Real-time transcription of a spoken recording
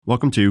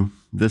Welcome to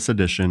this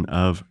edition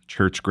of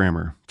Church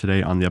Grammar.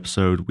 Today on the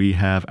episode, we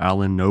have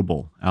Alan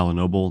Noble. Alan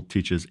Noble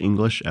teaches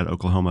English at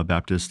Oklahoma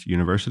Baptist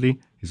University.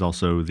 He's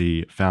also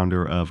the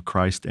founder of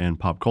Christ and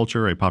Pop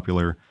Culture, a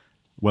popular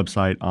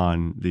website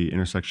on the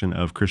intersection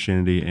of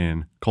Christianity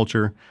and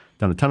culture.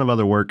 Done a ton of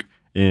other work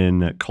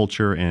in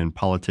culture and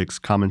politics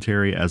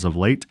commentary as of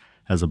late.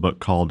 Has a book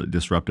called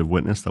Disruptive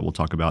Witness that we'll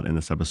talk about in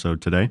this episode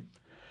today.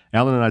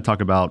 Alan and I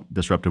talk about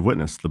Disruptive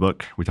Witness, the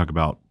book. We talk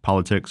about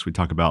politics. We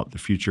talk about the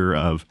future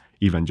of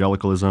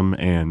evangelicalism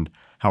and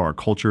how our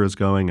culture is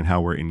going and how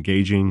we're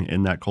engaging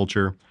in that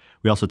culture.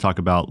 We also talk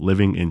about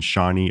living in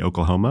Shawnee,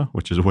 Oklahoma,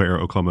 which is where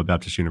Oklahoma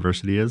Baptist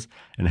University is,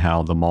 and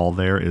how the mall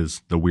there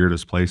is the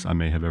weirdest place I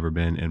may have ever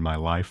been in my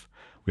life.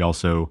 We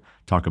also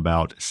talk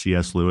about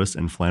C.S. Lewis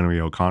and Flannery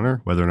O'Connor,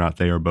 whether or not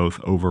they are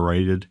both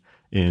overrated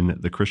in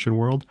the Christian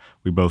world.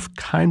 We both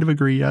kind of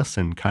agree yes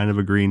and kind of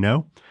agree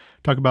no.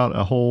 Talk about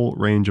a whole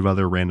range of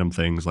other random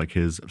things like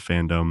his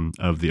fandom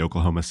of the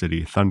Oklahoma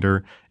City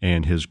Thunder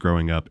and his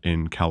growing up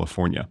in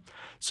California.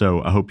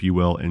 So I hope you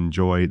will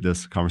enjoy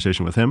this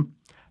conversation with him.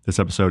 This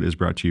episode is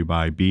brought to you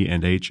by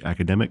B&H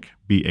Academic,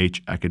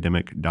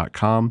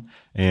 bhacademic.com,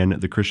 and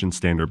the Christian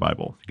Standard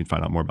Bible. You can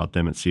find out more about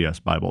them at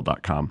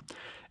csbible.com.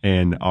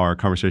 And our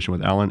conversation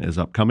with Alan is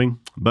upcoming,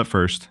 but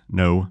first,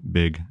 no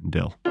big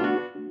deal.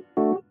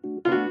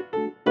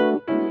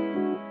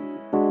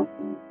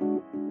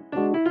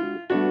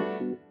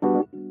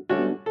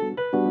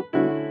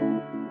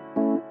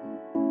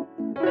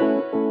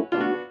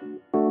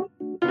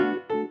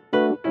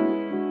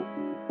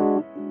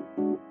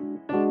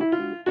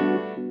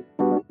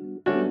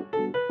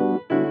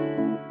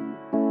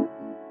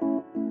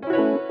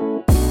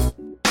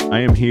 I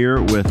am here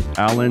with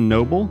Alan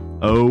Noble.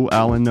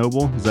 Alan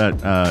Noble. Is that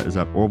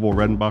Orville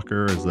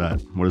Redenbacher?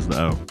 What is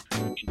the O?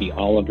 It should be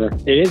Oliver.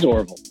 It is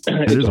Orville.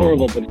 It's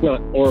Orville, but it's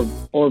not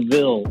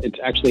Orville. It's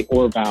actually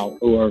Orval.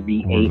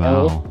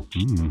 O-R-V-A-L.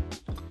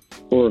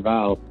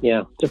 Orval.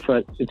 Yeah, it's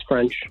French.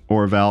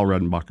 Orval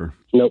Redenbacher.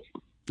 Nope.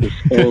 It's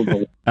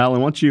Orville.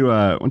 Alan, why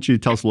don't you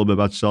tell us a little bit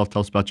about yourself? Tell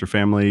us about your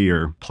family,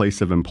 your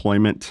place of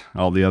employment,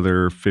 all the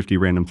other 50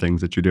 random things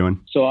that you're doing.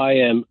 So I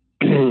am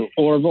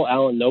Orville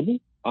Alan Noble.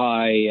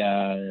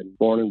 I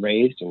born and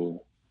raised in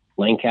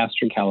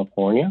Lancaster,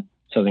 California,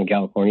 Southern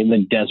California,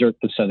 the desert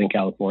of Southern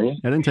California.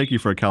 I didn't take you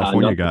for a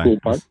California guy.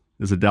 Cool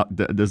is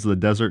the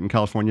desert in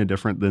California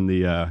different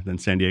than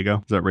San Diego?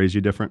 Does that raise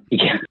you different?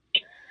 Yeah.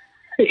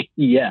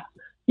 Yeah.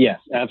 Yes,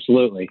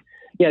 absolutely.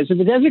 Yeah. So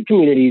the desert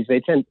communities,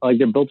 they're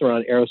built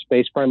around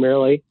aerospace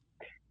primarily.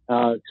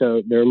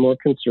 So they're more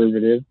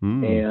conservative,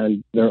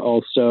 and they're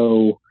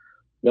also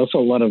a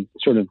lot of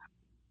sort of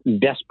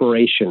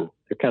desperation.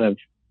 They're kind of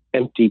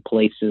empty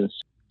places.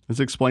 This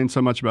explains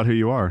so much about who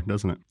you are,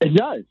 doesn't it? It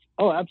does.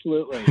 Oh,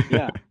 absolutely.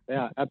 Yeah,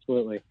 yeah,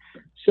 absolutely.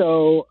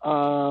 So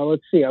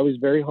let's see. I was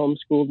very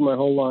homeschooled my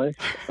whole life.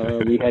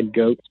 We had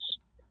goats,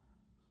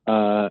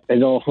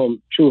 as all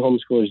true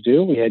homeschoolers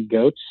do. We had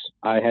goats.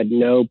 I had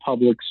no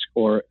public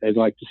or, as I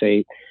like to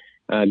say,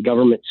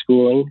 government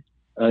schooling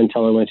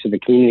until I went to the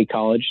community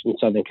college in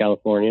Southern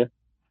California.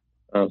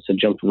 So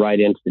jumped right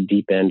into the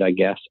deep end, I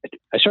guess.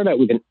 I started out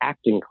with an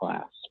acting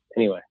class.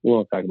 Anyway, we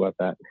won't talk about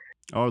that.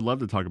 Oh, I'd love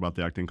to talk about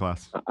the acting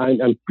class.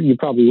 You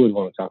probably would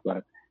want to talk about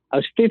it. I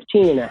was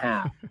 15 and a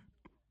half.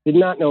 Did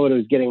not know what I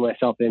was getting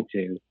myself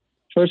into.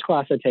 First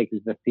class I take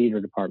is the theater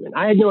department.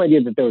 I had no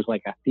idea that there was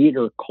like a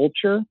theater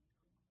culture,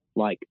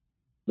 like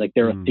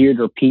there are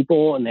theater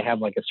people and they have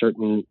like a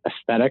certain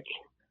aesthetic.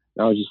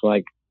 And I was just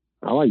like,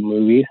 I like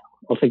movies.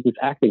 I'll take this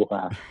acting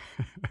class.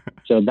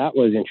 So that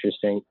was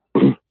interesting.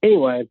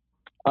 Anyway,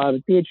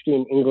 the PhD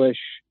in English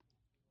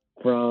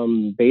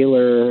from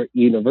Baylor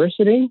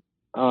University.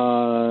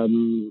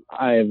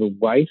 I have a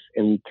wife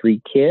and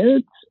 3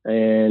 kids,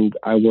 and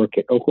I work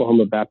at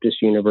Oklahoma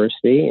Baptist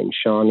University in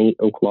Shawnee,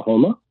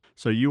 Oklahoma.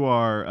 So you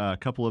are a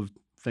couple of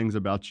things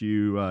about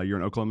you. You're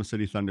an Oklahoma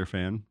City Thunder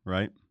fan,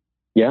 right?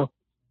 Yeah,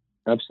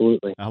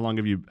 absolutely. How long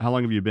have you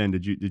been?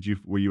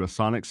 Were you a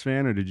Sonics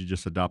fan, or did you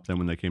just adopt them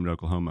when they came to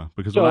Oklahoma?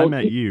 Because when I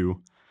met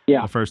you,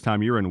 the first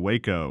time, you were in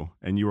Waco,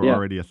 and you were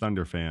already a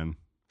Thunder fan.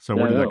 So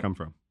where did that come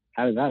from?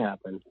 How did that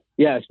happen?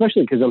 Yeah,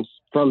 especially because I'm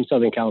from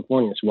Southern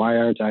California, so why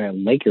aren't I a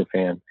Laker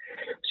fan?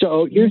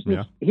 So here's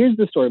the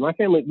story. My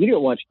family, we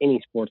didn't watch any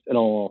sports at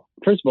all.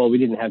 First of all, we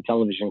didn't have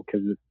television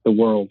because the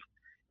world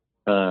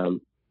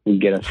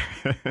would get us.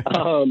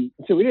 So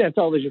we didn't have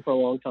television for a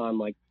long time,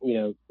 like,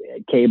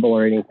 cable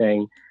or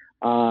anything.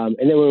 And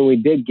then when we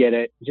did get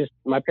it, just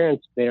my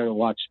parents, they don't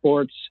watch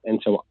sports.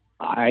 And so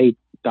I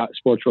thought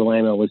Sports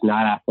Orlando was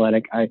not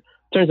athletic.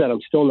 Turns out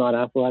I'm still not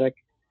athletic.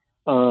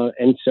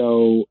 And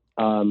so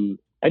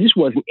I just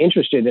wasn't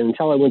interested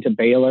until I went to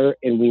Baylor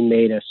and we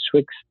made a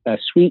Sweet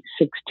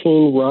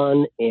 16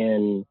 run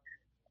in,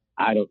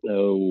 I don't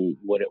know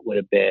what it would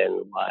have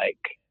been, like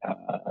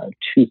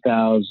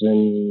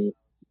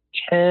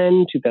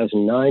 2010,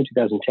 2009,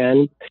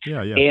 2010.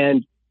 Yeah.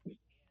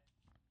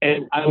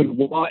 And I would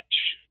watch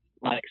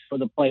like for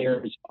the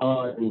players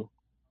on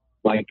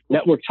like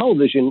network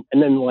television.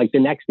 And then like the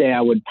next day I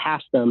would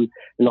pass them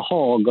in the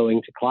hall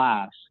going to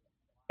class.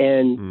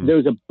 And there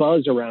was a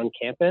buzz around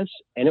campus,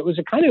 and it was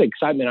a kind of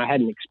excitement I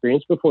hadn't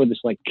experienced before,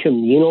 this like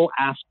communal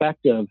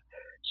aspect of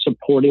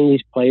supporting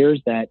these players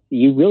that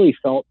you really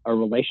felt a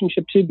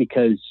relationship to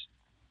because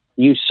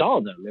you saw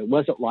them. It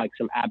wasn't like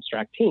some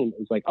abstract team. It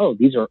was like, oh,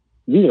 these are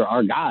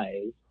our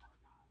guys,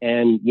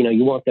 and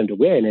you want them to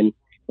win. And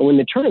when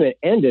the tournament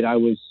ended, I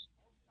was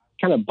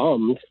kind of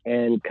bummed,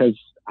 and because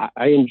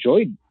I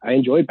enjoyed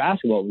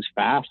basketball. It was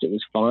fast, it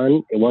was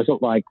fun. It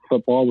wasn't like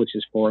football, which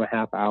is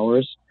 4.5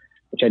 hours,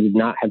 which I did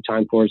not have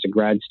time for as a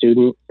grad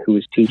student who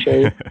was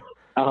teaching.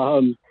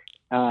 And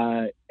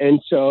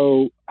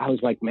so I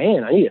was like,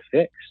 man, I need a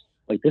fix.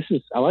 Like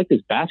I like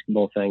this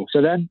basketball thing.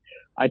 So then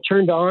I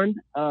turned on,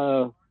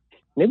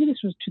 maybe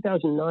this was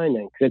 2009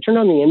 then, because I turned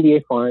on the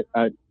NBA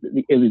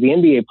it was the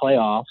NBA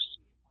playoffs.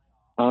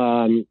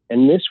 And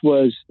this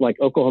was like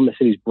Oklahoma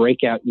City's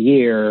breakout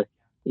year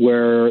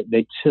where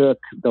they took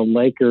the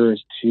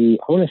Lakers to,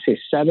 I want to say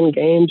 7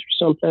 games or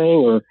something,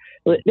 or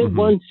they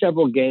won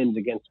several games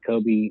against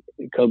Kobe's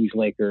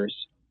Lakers.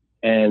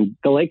 And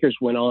the Lakers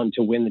went on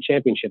to win the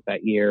championship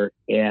that year.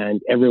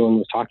 And everyone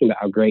was talking about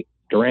how great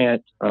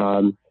Durant,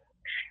 the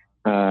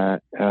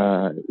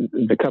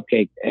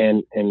Cupcake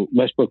and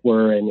Westbrook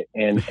were and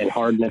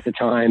Harden at the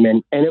time.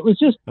 And it was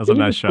just, that was a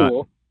nice shot.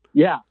 Cool.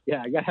 Yeah.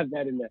 I got to have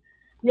that in there.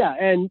 Yeah.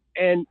 And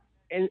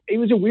it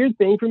was a weird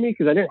thing for me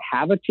because I didn't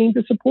have a team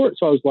to support.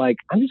 So I was like,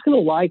 I'm just going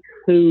to like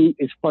who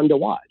is fun to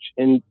watch.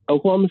 And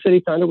Oklahoma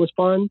City Thunder was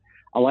fun.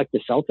 I liked the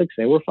Celtics.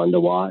 They were fun to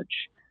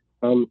watch.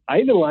 I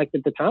even liked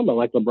at the time, I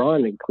liked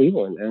LeBron in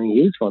Cleveland. I mean,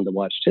 he was fun to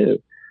watch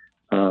too,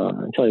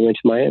 until he went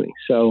to Miami.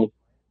 So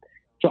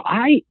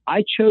I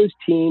chose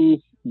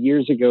teams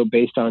years ago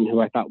based on who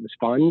I thought was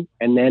fun.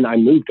 And then I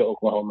moved to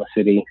Oklahoma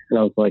City and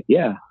I was like,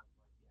 yeah.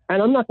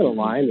 And I'm not going to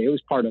lie. I mean, it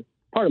was part of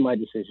my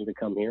decision to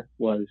come here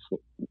was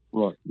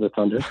the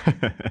Thunder.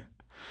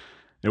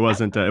 It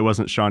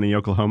wasn't Shawnee,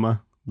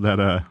 Oklahoma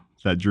that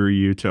drew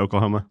you to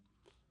Oklahoma.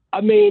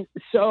 I mean,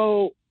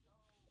 so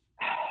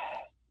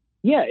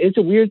yeah, it's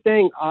a weird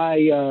thing.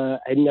 I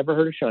had never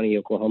heard of Shawnee,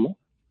 Oklahoma.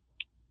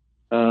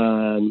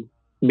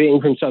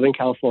 Being from Southern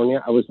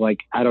California, I was like,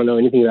 I don't know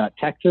anything about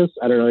Texas.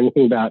 I don't know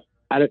anything about,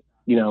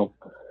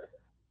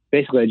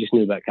 basically I just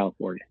knew about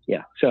California.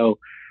 Yeah. So,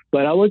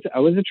 but I was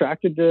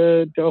attracted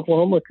to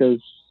Oklahoma because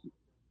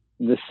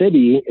the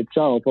city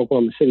itself,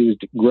 Oklahoma City, was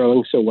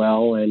growing so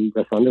well and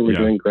the Thunder were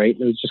doing great.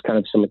 There was just kind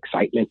of some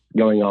excitement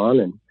going on.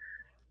 And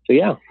so,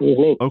 yeah, it was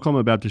neat.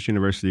 Oklahoma Baptist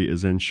University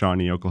is in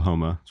Shawnee,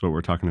 Oklahoma. That's what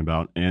we're talking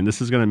about. And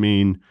this is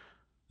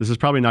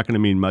probably not going to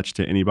mean much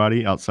to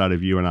anybody outside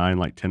of you and I and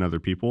like 10 other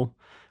people.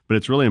 But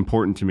it's really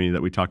important to me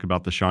that we talk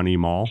about the Shawnee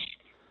Mall.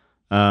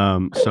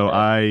 So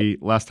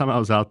last time I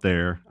was out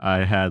there, I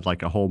had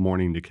like a whole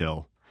morning to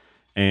kill.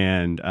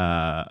 And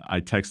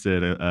I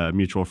texted a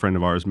mutual friend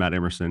of ours, Matt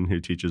Emerson, who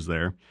teaches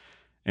there.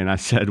 And I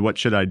said, what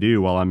should I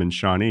do while I'm in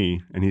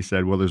Shawnee? And he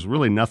said, well, there's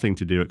really nothing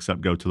to do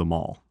except go to the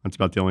mall. That's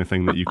about the only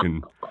thing that you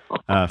can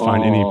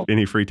find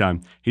any free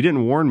time. He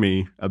didn't warn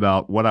me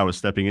about what I was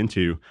stepping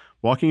into.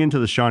 Walking into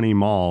the Shawnee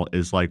Mall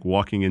is like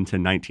walking into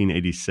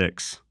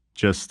 1986.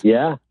 Just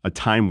a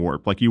time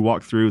warp. Like you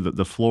walk through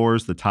the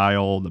floors, the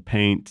tile, the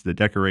paint, the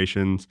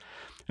decorations.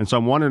 And so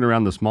I'm wandering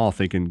around this mall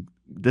thinking,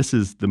 this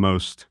is the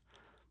most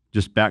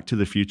just Back to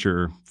the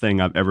Future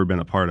thing I've ever been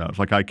a part of.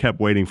 Like I kept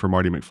waiting for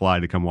Marty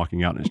McFly to come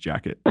walking out in his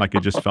jacket. Like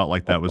it just felt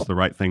like that was the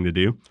right thing to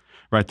do,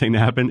 right thing to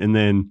happen. And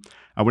then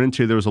I went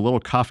into, there was a little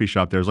coffee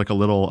shop. There was like a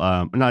little,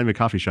 not even a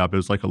coffee shop. It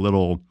was like a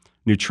little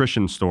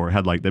nutrition store. It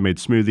had like, they made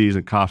smoothies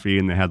and coffee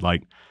and they had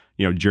like,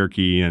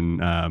 jerky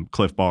and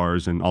Cliff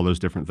Bars and all those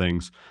different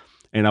things.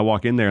 And I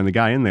walk in there and the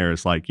guy in there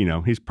is like,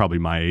 he's probably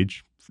my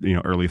age,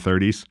 early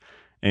 30s.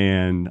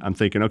 And I'm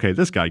thinking, okay,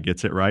 this guy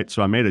gets it, right?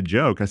 So I made a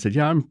joke. I said,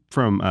 yeah, I'm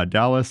from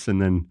Dallas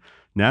and then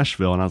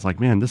Nashville. And I was like,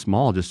 man, this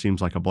mall just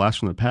seems like a blast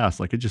from the past.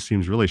 Like, it just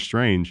seems really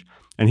strange.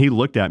 And he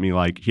looked at me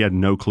like he had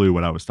no clue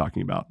what I was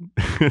talking about.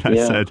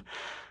 And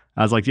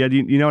I was like, yeah, do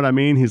you know what I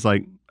mean? He's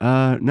like,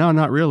 no,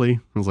 not really.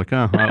 I was like,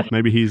 oh, well,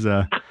 maybe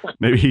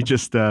he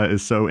just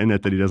is so in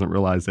it that he doesn't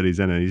realize that he's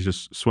in it. He's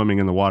just swimming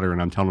in the water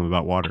and I'm telling him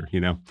about water,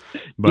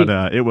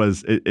 But it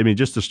was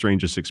just the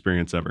strangest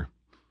experience ever.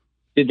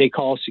 Did they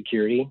call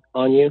security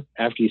on you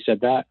after you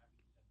said that?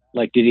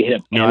 Like, did he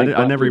hit a No,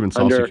 I never even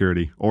saw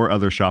security or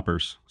other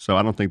shoppers. So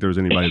I don't think there was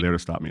anybody there to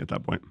stop me at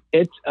that point.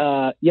 It's,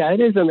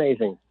 it is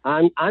amazing.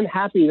 I'm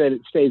happy that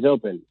it stays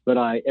open, but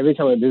every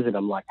time I visit,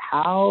 I'm like,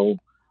 how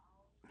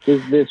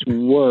does this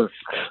work?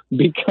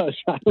 Because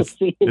I don't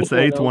see it's the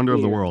eighth wonder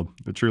of the world.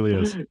 It truly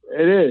is.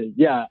 It is.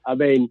 Yeah. I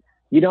mean,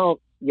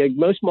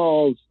 most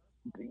malls,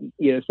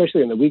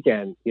 especially on the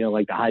weekend,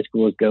 like the high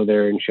schoolers go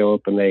there and show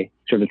up and they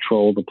sort of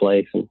troll the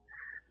place, and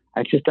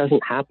that just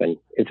doesn't happen.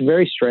 It's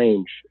very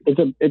strange. It's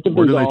a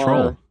Where do they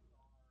troll?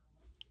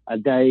 I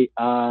don't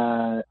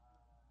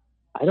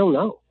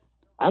know.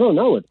 I don't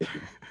know what.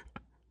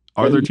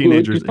 Are there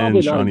teenagers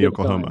in Shawnee,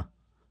 Oklahoma?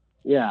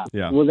 Yeah.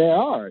 Well, there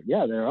are.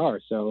 Yeah, there are.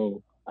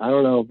 So I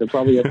don't know. They're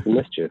probably up to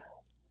mischief.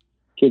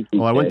 Kids.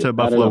 Well, I went to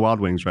Buffalo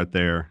Wild Wings right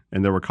there,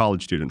 and there were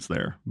college students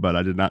there, but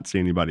I did not see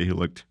anybody who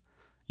looked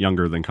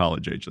younger than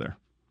college age there.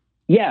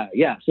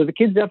 Yeah. So the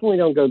kids definitely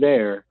don't go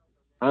there.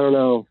 I don't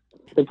know.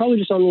 They're probably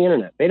just on the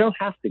internet. They don't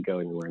have to go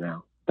anywhere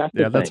now.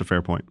 That's a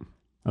fair point.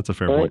 That's a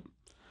fair point.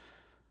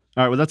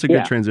 All right. Well, that's a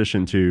good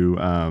transition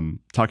to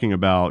talking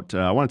about.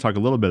 I want to talk a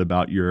little bit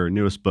about your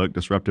newest book,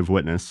 Disruptive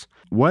Witness.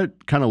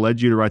 What kind of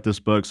led you to write this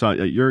book? So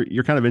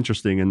you're kind of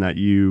interesting in that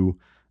you,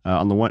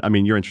 on the one, I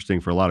mean, you're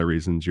interesting for a lot of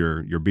reasons.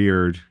 Your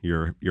beard,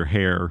 your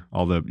hair,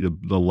 all the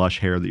lush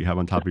hair that you have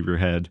on top of your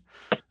head,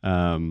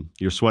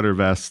 your sweater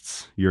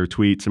vests, your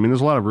tweets. I mean,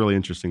 there's a lot of really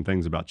interesting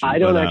things about you. I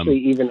don't actually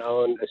even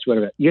own a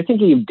sweater vest. You're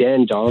thinking of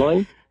Dan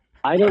Darling.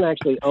 I don't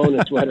actually own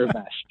a sweater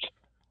vest.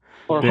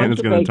 Dan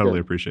is going to totally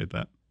appreciate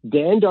that.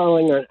 Dan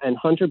Darling and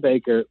Hunter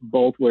Baker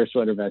both wear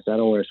sweater vests. I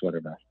don't wear a sweater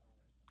vest.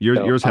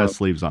 Yours has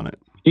sleeves on it.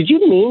 Did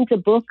you mean to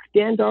book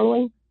Dan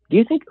Darling?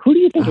 Who do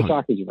you think you're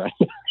talking to right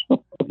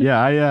now?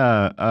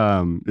 Yeah,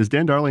 is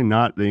Dan Darling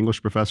not the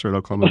English professor at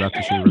Oklahoma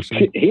Baptist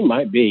University? He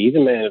might be. He's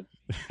a man of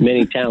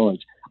many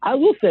talents. I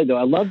will say though,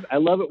 I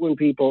love it when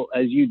people,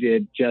 as you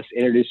did, just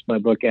introduce my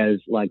book as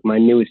like my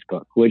newest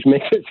book, which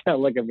makes it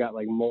sound like I've got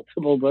like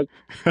multiple books,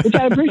 which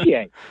I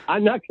appreciate.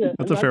 I'm not gonna.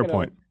 That's a fair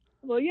point.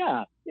 Well,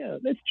 yeah,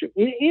 that's true.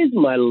 It is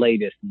my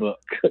latest book,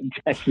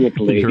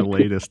 technically. Your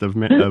latest of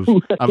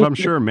I'm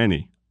sure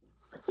many.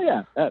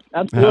 Yeah,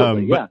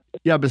 absolutely.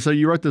 But so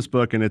you wrote this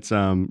book, and it's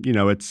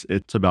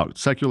it's about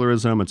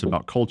secularism, it's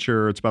about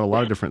culture, it's about a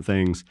lot of different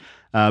things.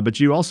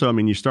 But you also, I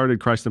mean, you started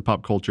Christ in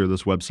Pop Culture,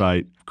 this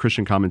website,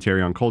 Christian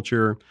commentary on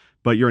culture.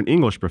 But you're an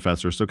English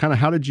professor, so kind of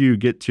how did you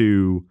get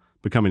to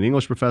become an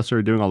English professor,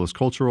 doing all this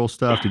cultural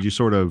stuff? Did you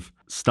sort of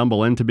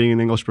stumble into being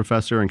an English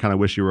professor and kind of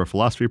wish you were a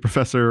philosophy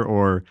professor,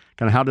 or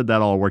kind of how did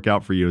that all work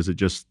out for you? Is it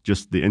just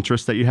the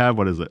interest that you have?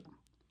 What is it?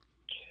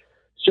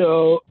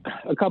 So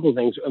a couple of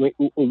things. I mean,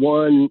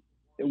 one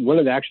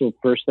of the actual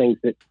first things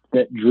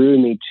that drew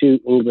me to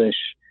English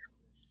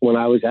when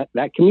I was at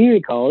that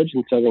community college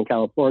in Southern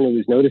California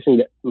was noticing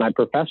that my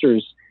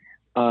professors,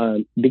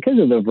 because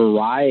of the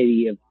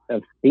variety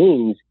of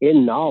themes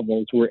in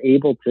novels, were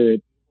able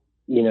to,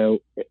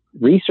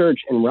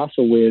 research and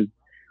wrestle with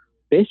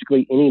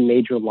basically any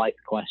major life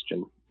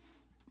question.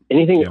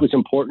 Anything that was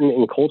important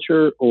in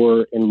culture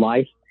or in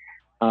life,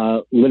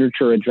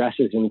 literature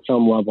addresses in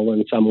some level,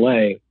 in some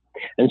way.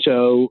 And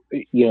so,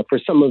 for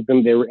some of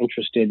them, they were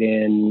interested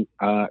in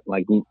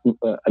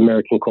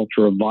American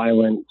culture of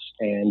violence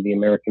and the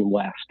American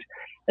West.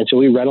 And so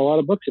we read a lot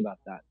of books about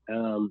that.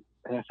 And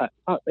I thought,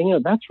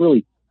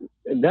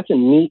 that's a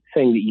neat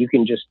thing that you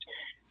can just,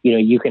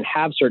 you can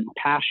have certain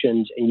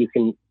passions and you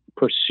can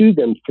pursue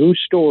them through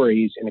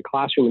stories in a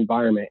classroom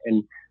environment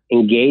and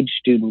engage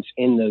students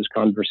in those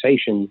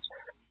conversations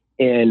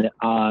in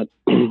a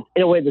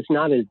way that's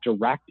not as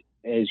direct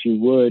as you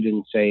would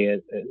in, say,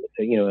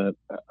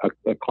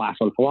 a class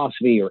on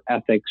philosophy or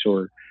ethics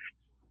or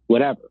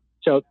whatever.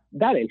 So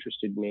that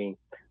interested me.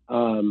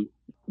 So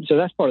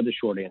that's part of the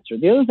short answer.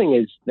 The other thing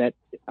is that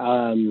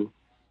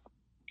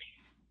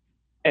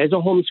as a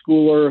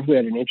homeschooler who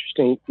had an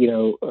interesting,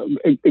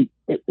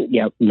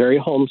 very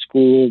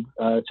homeschooled,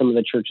 some of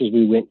the churches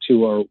we went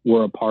to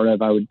were a part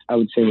of, I would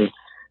say, were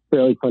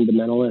fairly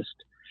fundamentalist.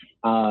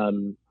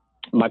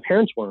 My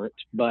parents weren't,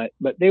 but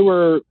they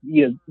were,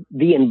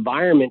 the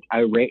environment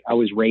I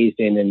was raised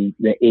in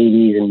the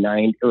 80s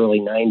and early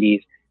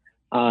 90s.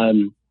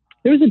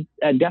 There was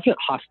a definite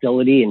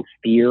hostility and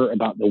fear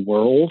about the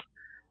world.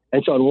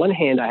 And so on one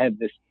hand, I had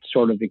this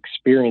sort of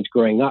experience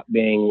growing up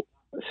being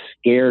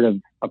scared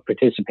of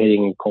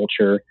participating in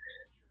culture.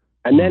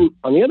 And then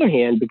on the other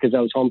hand, because I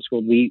was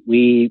homeschooled,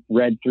 we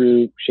read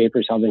through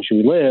Schaeffer's How Then Should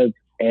We Live?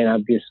 And I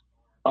have this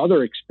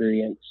other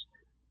experience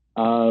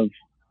of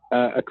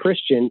a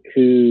Christian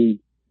who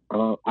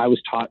I was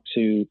taught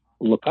to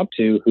look up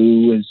to,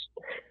 who was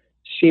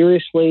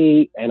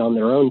seriously and on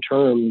their own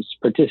terms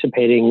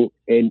participating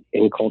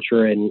in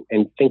culture and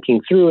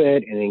thinking through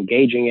it and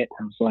engaging it.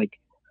 And I was like,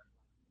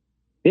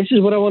 this is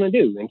what I want to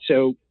do. And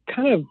so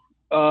kind of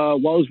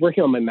while I was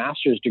working on my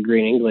master's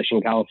degree in English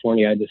in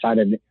California, I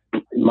decided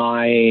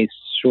my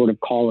sort of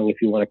calling,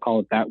 if you want to call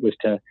it that, was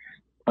to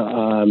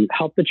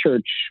help the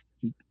church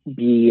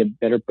be a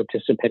better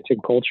participant in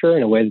culture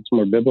in a way that's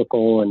more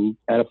biblical and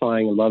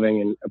edifying and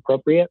loving and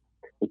appropriate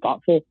and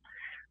thoughtful.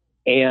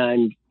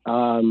 And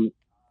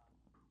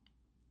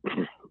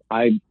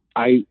I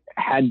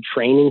had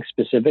training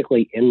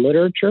specifically in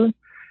literature.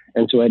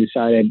 And so I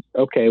decided,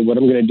 okay, what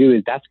I'm going to do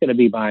is that's going to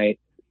be my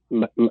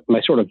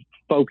sort of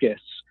focus,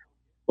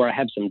 where I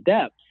have some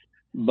depth,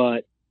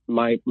 but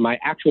my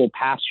actual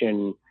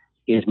passion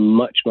is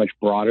much, much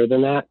broader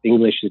than that.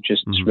 English is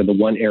just sort of the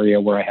one area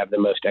where I have the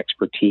most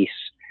expertise.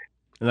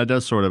 And that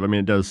does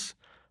it does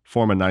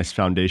form a nice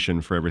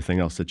foundation for everything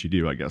else that you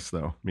do, I guess,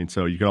 though. I mean,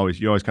 so you always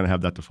kind of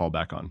have that to fall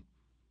back on.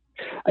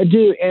 I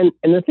do. And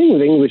the thing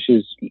with English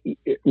is,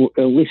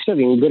 at least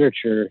studying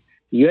literature,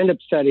 you end up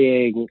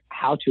studying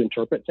how to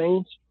interpret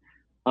things,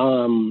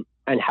 and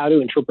how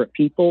to interpret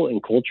people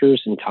and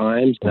cultures and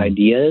times and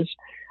ideas.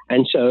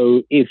 And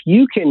so if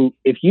you can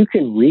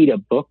read a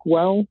book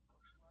well,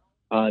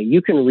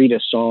 you can read a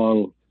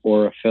song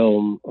or a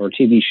film or a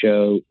TV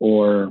show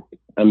or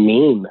a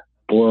meme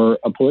or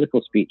a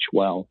political speech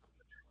well.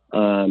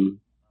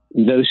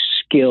 Those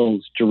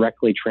skills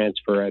directly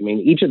transfer. I mean,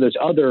 each of those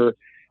other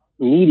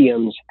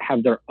mediums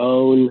have their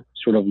own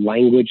sort of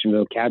language and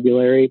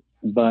vocabulary,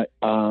 but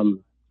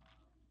the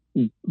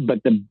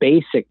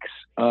basics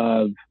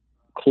of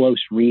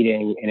close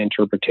reading and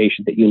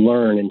interpretation that you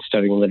learn in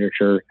studying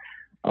literature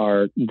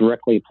are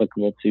directly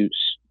applicable to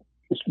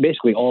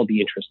basically all the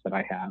interests that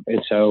I have.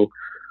 And so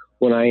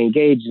when I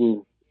engage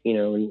in,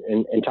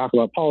 and talk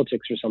about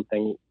politics or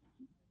something,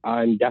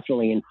 I'm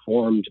definitely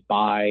informed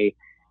by,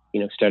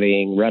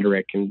 studying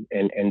rhetoric and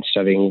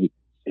studying,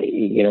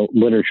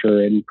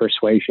 literature and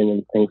persuasion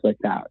and things like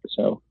that.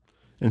 So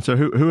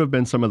who have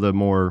been some of the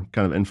more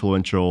kind of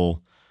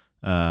influential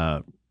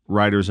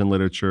writers in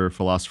literature,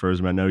 philosophers?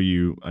 I know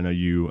you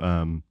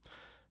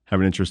have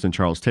an interest in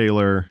Charles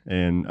Taylor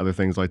and other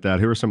things like that.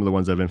 Who are some of the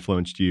ones that have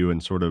influenced you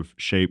and sort of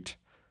shaped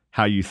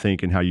how you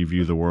think and how you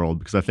view the world?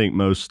 Because I think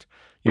most,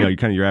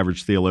 your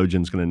average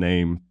theologian is going to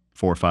name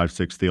 4, 5,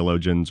 6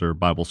 theologians or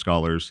Bible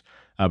scholars.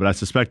 But I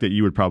suspect that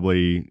you would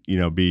probably,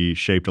 be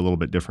shaped a little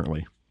bit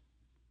differently.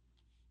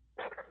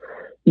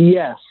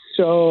 Yes.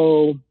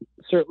 So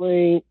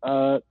certainly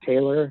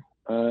Taylor,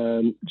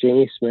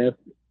 Jamie Smith,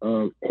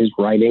 his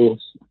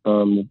writings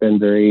have been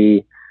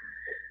very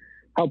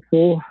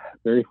helpful,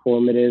 very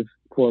formative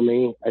for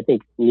me. I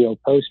think Neil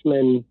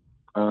Postman,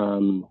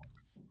 kind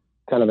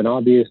of an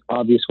obvious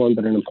one,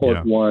 but an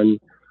important one.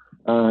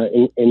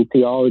 In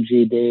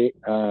theology,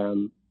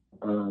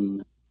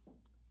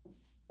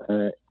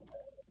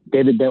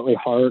 David Bentley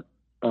Hart,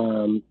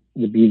 The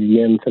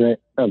Beauty of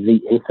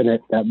the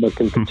Infinite, that book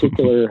in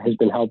particular has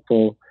been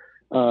helpful.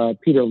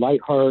 Peter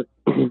Leithart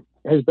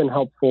has been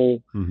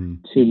helpful to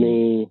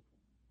me.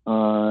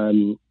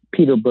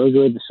 Peter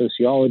Berger, the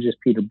sociologist,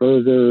 Peter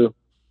Berger.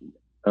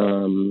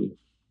 Who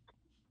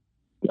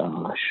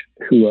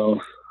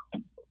else?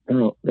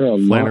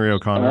 Flannery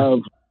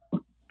O'Connor.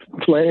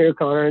 Flannery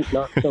O'Connor,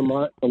 not so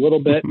much. A little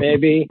bit,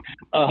 maybe.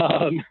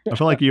 I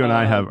feel like you and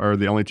I are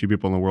the only two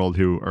people in the world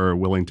who are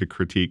willing to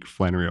critique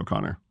Flannery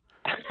O'Connor.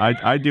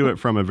 I do it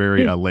from a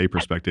very lay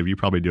perspective. You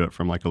probably do it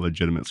from like a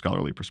legitimate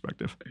scholarly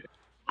perspective.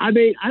 I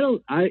mean, I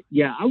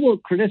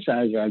won't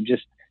criticize her. I'm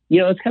just,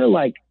 it's kind of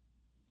like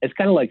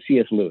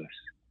C.S. Lewis.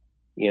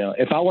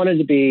 If I wanted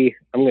to be,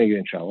 I'm going to get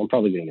in trouble. I'm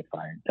probably going to get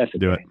fired. That's the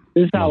do thing. It.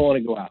 This is how I want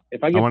to go out.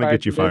 If I want to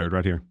get you fired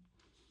right here.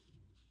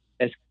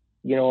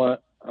 You know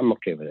what? I'm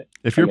okay with it.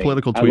 If your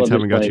political tweets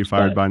haven't got you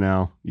fired by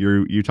now,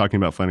 you talking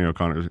about Flannery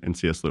O'Connor and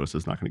C.S. Lewis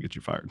is not going to get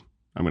you fired.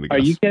 I'm going to guess.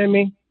 Are you kidding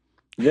me?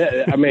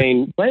 I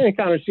mean, Flannery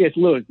O'Connor and C.S.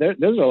 Lewis,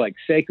 those are like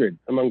sacred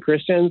among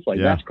Christians. Like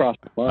that's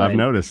crossed the line. I've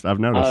noticed. But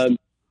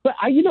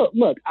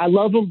look, I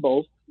love them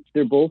both.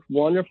 They're both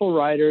wonderful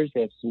writers.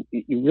 They have some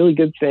really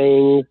good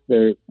things.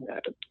 They're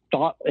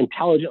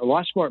intelligent, a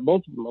lot smart.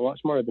 Both of them are a lot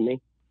smarter than me,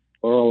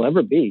 or will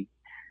ever be.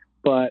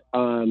 But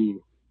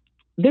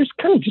there's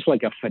kind of just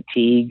like a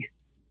fatigue.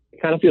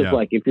 It kind of feels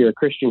like if you're a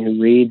Christian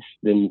who reads,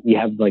 then you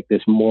have like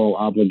this moral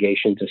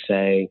obligation to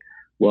say,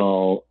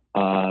 well,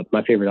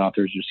 my favorite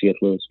authors are C.S.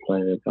 Lewis and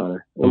Flannery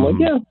O'Connor. And I'm like,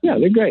 yeah,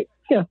 they're great.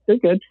 Yeah, they're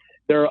good.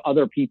 There are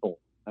other people.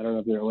 I don't know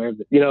if you're aware of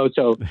it.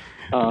 So,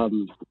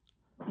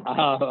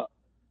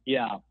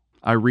 yeah.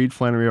 I read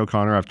Flannery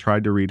O'Connor. I've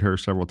tried to read her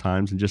several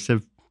times and just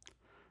didn't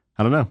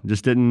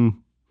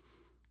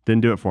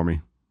do it for me.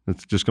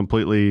 It's just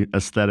completely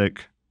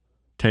aesthetic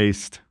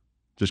taste.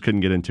 Just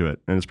couldn't get into it.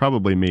 And it's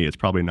probably me. It's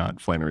probably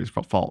not Flannery's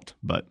fault,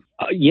 but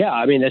yeah,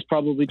 I mean, that's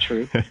probably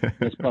true.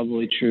 That's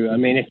probably true. I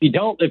mean, if you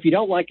don't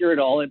like her at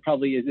all, it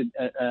probably is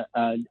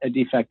a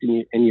defect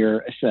in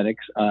your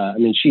aesthetics. I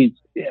mean,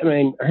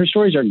 her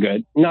stories are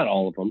good. Not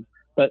all of them,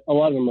 but a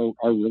lot of them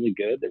are really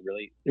good. They're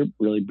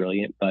really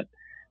brilliant. But,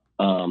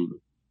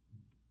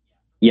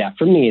 yeah,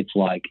 for me, it's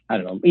like, I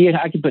don't know. Yeah,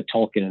 I could put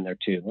Tolkien in there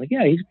too. Like,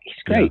 yeah, he's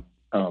great.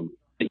 Yeah.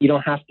 But you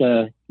don't have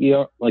to,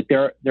 like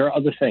there are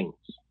other things.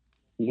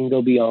 You can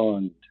go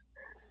beyond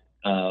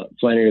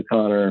Flannery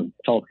O'Connor,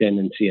 Tolkien,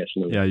 and C.S.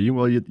 Lewis. Yeah,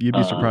 you'd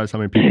be surprised how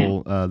many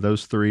people,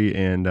 those three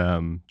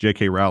and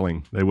J.K.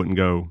 Rowling, they wouldn't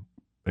go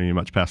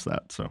much past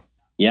that. So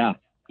yeah.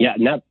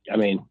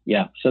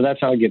 So that's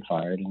how I get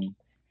fired, and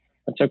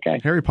that's okay.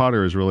 Harry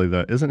Potter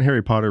isn't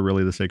Harry Potter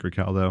really the sacred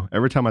cow though?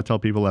 Every time I tell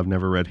people I've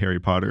never read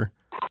Harry Potter,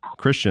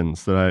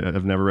 Christians that I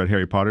have never read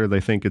Harry Potter, they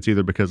think it's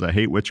either because I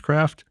hate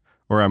witchcraft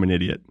or I'm an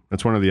idiot.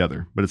 That's one or the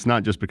other. But it's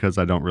not just because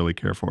I don't really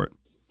care for it.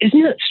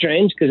 Isn't that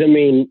strange? Because, I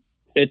mean,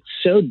 it's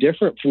so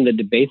different from the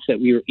debates that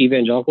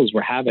evangelicals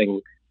were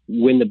having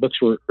when the books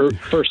were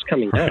first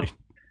coming out.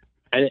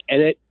 And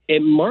it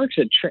marks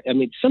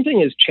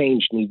something has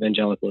changed in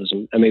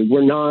evangelicalism. I mean,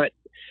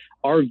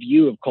 our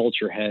view of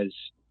culture has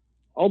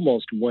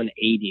almost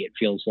 180, it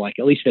feels like,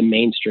 at least the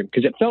mainstream,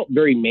 because it felt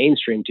very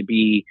mainstream to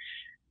be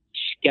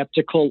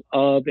skeptical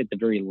of, at the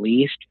very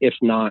least, if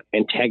not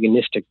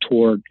antagonistic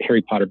toward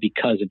Harry Potter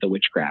because of the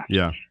witchcraft.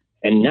 Yeah.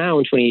 And now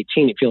in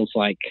 2018, it feels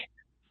like,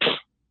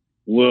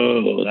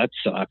 whoa, that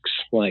sucks.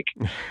 Like,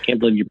 can't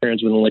believe your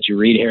parents wouldn't let you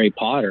read Harry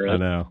Potter. I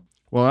know.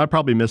 Well, I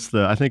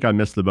think I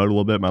missed the boat a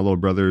little bit. My little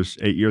brother's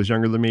 8 years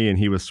younger than me, and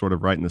he was sort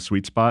of right in the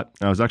sweet spot.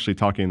 I was actually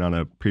talking on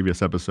a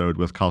previous episode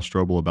with Kyle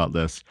Strobel about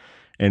this.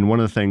 And one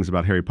of the things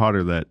about Harry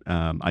Potter that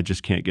I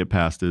just can't get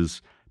past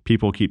is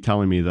people keep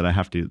telling me that I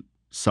have to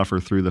suffer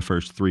through the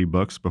first 3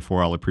 books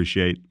before I'll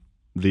appreciate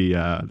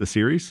the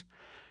series.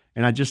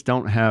 And I just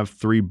don't have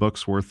 3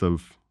 books worth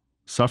of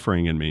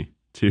suffering in me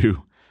to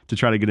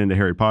try to get into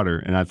Harry Potter.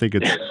 And I think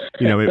it's,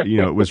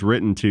 it was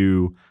written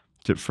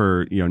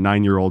for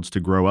 9-year-olds to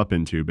grow up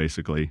into,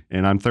 basically.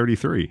 And I'm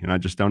 33, and I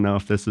just don't know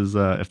if this is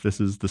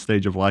the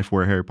stage of life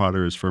where Harry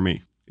Potter is for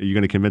me. Are you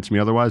going to convince me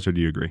otherwise, or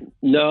do you agree?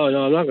 No,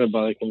 I'm not going to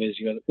bother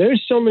convincing you.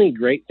 There's so many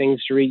great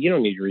things to read. You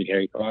don't need to read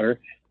Harry Potter.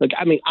 Look,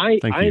 I mean, I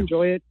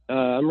enjoy it.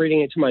 I'm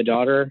reading it to my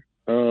daughter.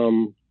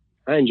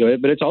 I enjoy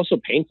it, but it's also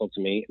painful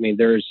to me. I mean,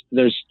 there's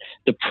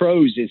the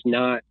prose is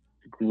not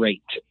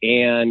great,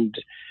 and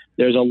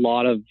there's a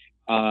lot of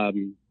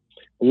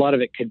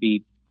it could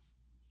be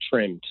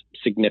trimmed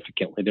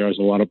significantly. There's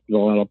a lot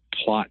of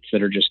plots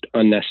that are just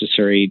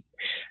unnecessary.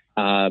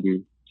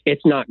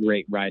 It's not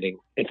great writing.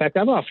 In fact,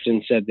 I've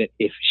often said that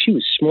if she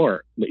was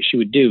smart, what she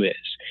would do is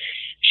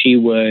she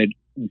would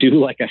do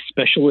like a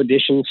special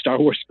edition, Star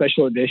Wars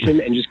special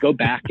edition, and just go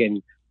back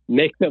and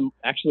make them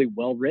actually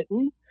well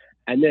written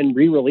and then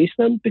re-release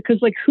them. Because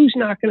like, who's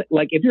not going to,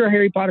 like, if you're a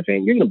Harry Potter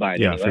fan, you're going to buy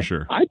it. Yeah, anyway. for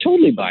sure. I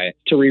totally buy it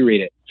to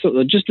reread it.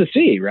 So just to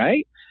see,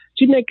 right?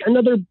 She'd make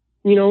another,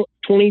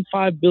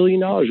 $25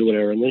 billion or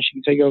whatever, and then she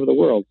can take over the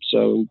world.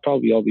 So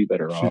probably all be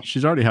better off.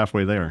 She's already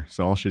halfway there.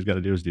 So all she's got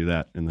to do is do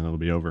that, and then it'll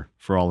be over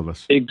for all of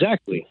us.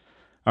 Exactly.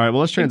 All right. Well,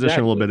 let's transition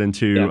a little bit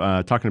into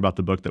talking about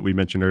the book that we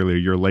mentioned earlier,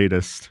 your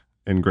latest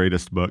and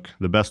greatest book,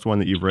 the best one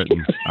that you've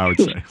written, I would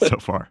say, so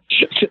far.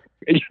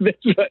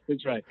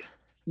 That's right.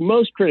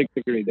 Most critics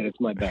agree that it's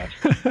my best.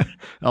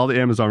 All the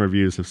Amazon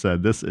reviews have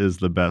said this is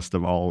the best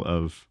of all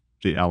of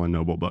the Alan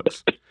Noble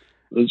books.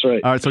 That's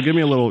right. All right. So give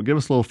us a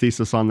little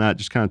thesis on that.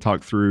 Just kind of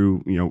talk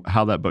through,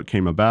 how that book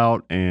came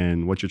about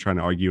and what you're trying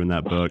to argue in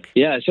that book.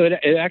 Yeah. So it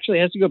actually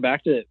has to go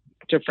back to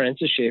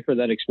Francis Schaeffer,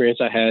 that experience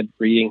I had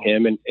reading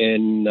him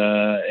in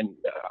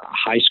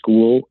high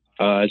school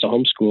as a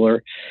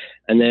homeschooler.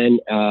 And then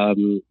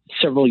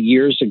several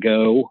years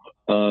ago,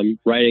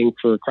 writing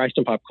for Christ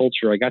and Pop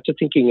Culture, I got to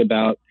thinking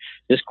about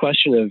this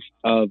question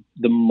of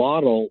the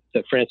model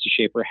that Francis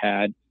Schaeffer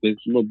had with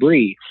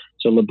L'Abri.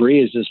 So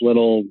L'Abri is this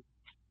little,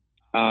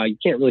 you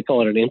can't really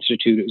call it an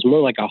institute. It was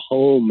more like a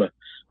home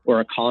or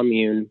a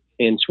commune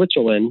in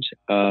Switzerland.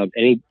 And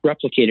he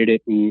replicated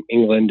it in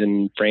England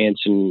and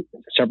France and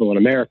several in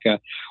America,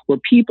 where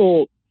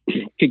people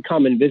could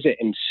come and visit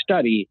and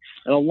study.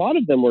 And a lot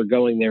of them were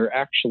going there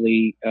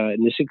actually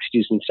in the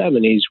 60s and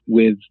 70s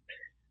with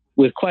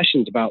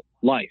questions about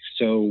life.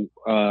 So,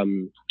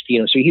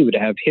 so he would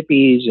have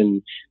hippies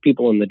and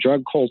people in the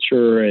drug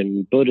culture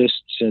and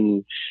Buddhists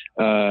and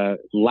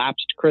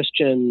lapsed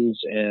Christians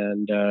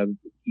and,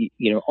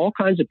 all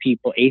kinds of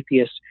people,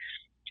 atheists.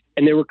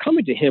 And they were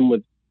coming to him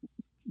with,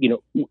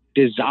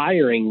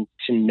 desiring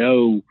to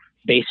know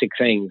basic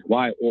things.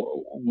 Why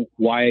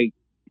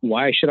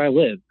should I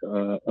live?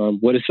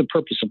 What is the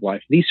purpose of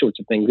life? These sorts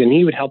of things. And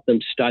he would help them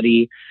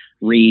study,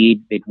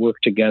 read, they'd work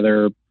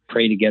together,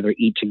 pray together,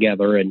 eat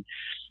together. And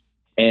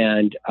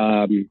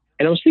I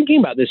was thinking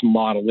about this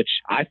model, which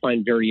I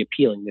find very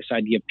appealing, this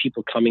idea of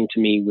people coming to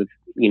me with,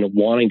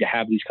 wanting to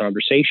have these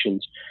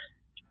conversations.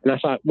 And I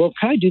thought, well,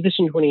 can I do this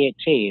in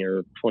 2018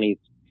 or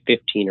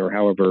 2015 or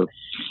however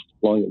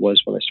long it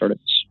was when I started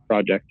this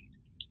project?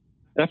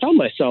 And I found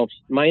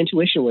my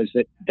intuition was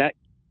that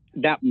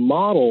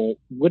model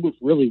wouldn't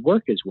really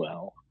work as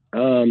well.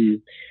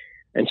 And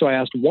so I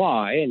asked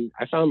why, and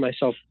I found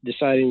myself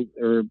deciding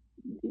or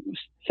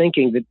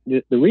thinking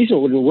that the reason it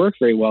wouldn't work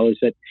very well is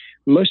that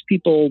most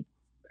people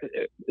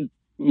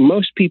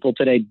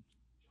today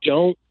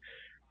don't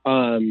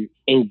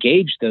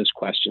engage those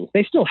questions.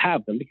 They still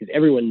have them because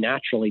everyone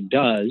naturally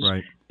does,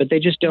 right, but they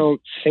just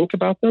don't think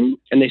about them.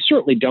 And they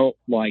certainly don't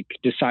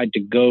decide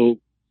to go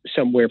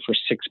somewhere for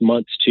 6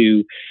 months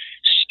to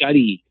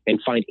study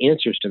and find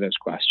answers to those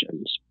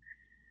questions.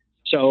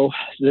 So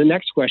the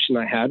next question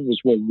I had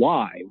was, well,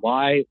 why?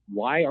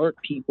 Why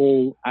aren't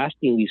people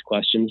asking these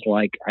questions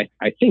like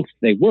I think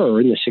they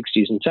were in the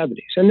 60s and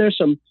 70s? And there's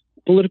some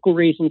political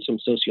reasons, some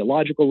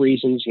sociological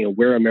reasons,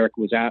 where America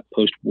was at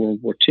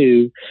post-World War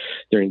II,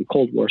 during the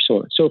Cold War, so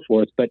on and so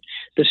forth. But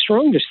the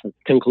strongest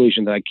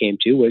conclusion that I came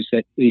to was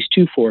that these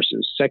two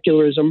forces,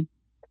 secularism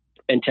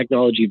and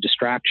technology of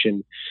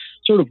distraction,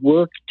 sort of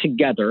work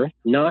together,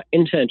 not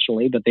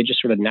intentionally, but they just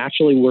sort of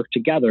naturally work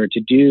together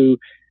to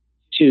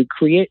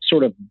create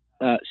sort of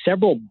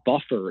several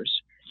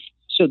buffers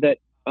so that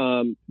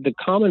the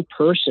common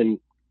person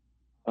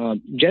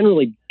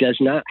generally does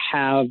not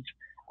have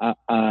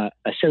a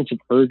sense of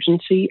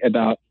urgency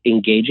about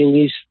engaging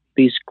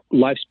these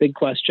life's big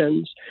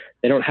questions.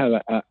 They don't have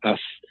a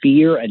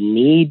fear, a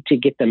need to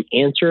get them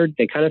answered.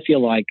 They kind of feel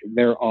like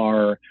there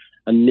are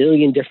a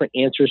million different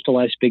answers to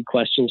life's big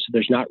questions, so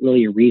there's not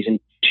really a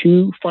reason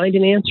to find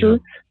an answer. Yeah.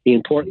 The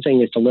important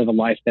thing is to live a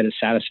life that is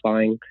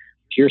satisfying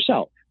to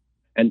yourself.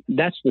 And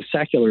that's the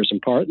secularism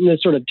part. And the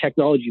sort of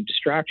technology of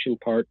distraction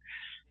part,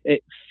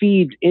 it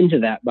feeds into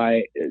that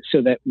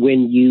so that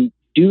when you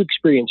do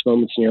experience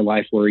moments in your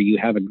life where you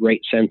have a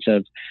great sense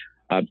of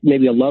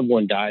maybe a loved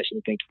one dies and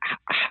you think,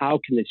 how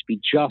can this be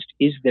just?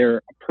 Is there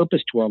a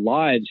purpose to our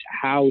lives?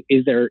 How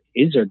is there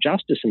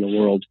justice in the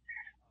world?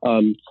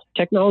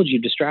 Technology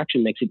of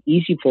distraction makes it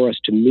easy for us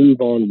to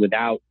move on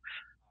without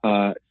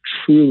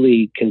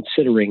truly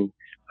considering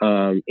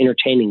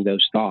entertaining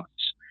those thoughts.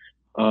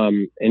 So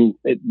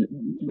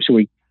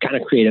we kind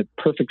of create a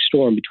perfect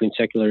storm between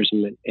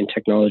secularism and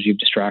technology of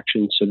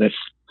distraction so that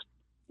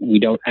we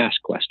don't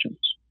ask questions.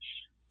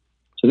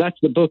 So that's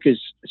the book, is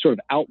sort of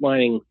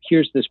outlining,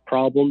 here's this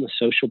problem, the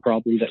social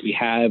problem that we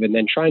have, and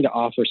then trying to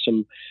offer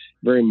some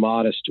very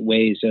modest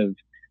ways of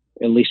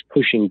at least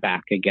pushing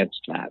back against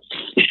that.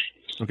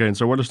 Okay, and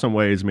so what are some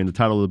ways? I mean, the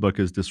title of the book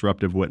is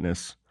Disruptive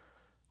Witness,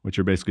 which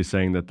you're basically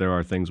saying that there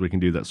are things we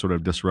can do that sort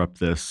of disrupt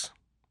this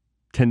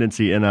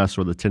tendency in us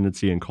or the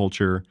tendency in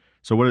culture.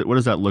 So what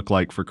does that look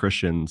like for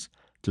Christians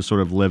to sort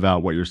of live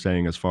out what you're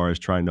saying as far as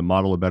trying to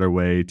model a better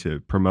way,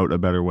 to promote a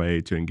better way,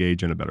 to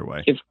engage in a better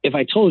way? If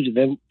I told you,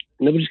 then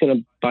nobody's going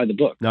to buy the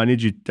book. No, I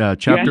need you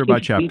chapter by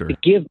chapter.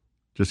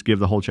 Just give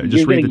the whole chapter.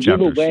 Just read the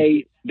chapters.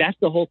 That's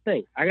the whole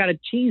thing. I got to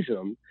tease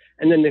them,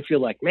 and then they feel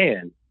like,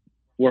 man,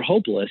 we're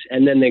hopeless,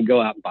 and then they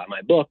go out and buy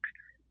my book,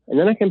 and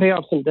then I can pay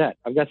off some debt.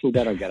 I've got some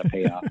debt I've got to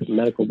pay off, some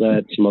medical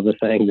debt, some other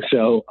things.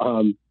 So,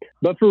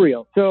 but for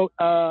real. So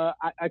I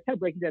kind of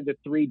break it down to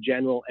three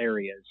general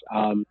areas.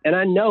 And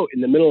I know in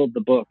the middle of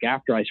the book,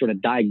 after I sort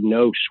of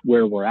diagnose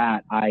where we're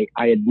at, I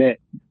admit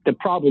the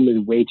problem is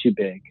way too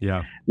big.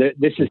 Yeah.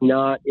 This is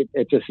not,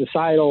 it's a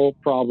societal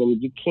problem.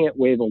 You can't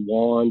wave a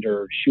wand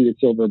or shoot a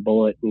silver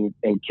bullet and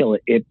kill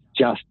it. It's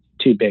just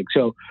too big.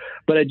 So,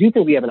 but I do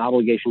think we have an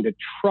obligation to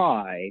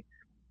try.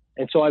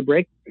 And so I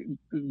break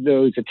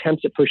those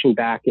attempts at pushing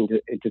back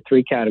into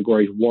three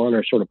categories. One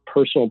are sort of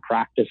personal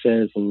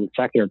practices, and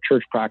second are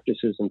church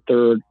practices, and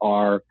third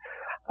are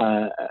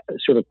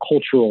sort of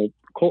cultural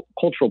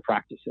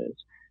practices.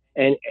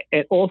 And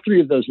at all three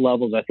of those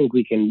levels, I think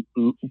we can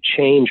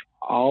change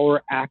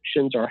our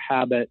actions, our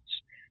habits,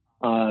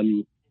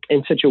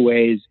 in such a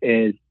ways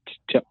as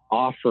to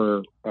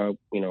offer, to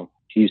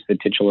use the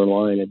titular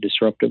line, a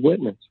disruptive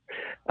witness.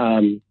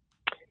 So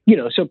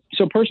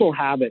personal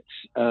habits,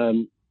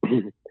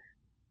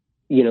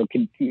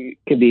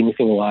 could be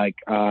anything like,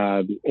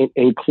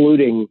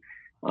 including,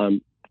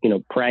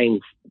 praying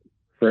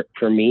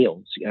for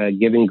meals,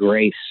 giving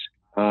grace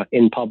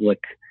in public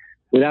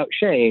without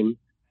shame,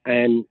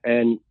 and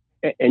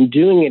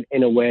doing it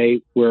in a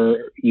way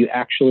where you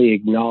actually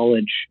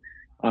acknowledge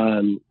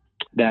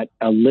that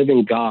a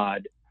living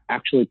God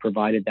actually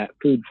provided that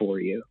food for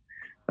you,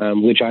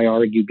 which I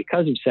argue,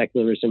 because of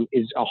secularism,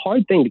 is a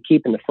hard thing to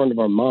keep in the front of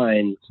our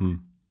minds.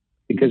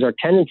 Because our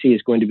tendency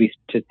is going to be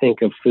to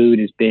think of food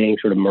as being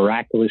sort of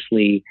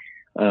miraculously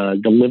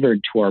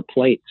delivered to our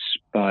plates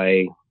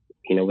by,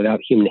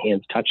 without human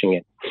hands touching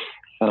it,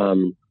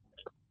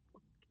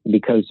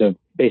 because of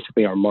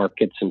basically our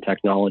markets and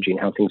technology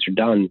and how things are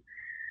done.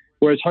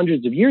 Whereas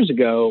hundreds of years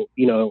ago,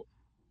 95%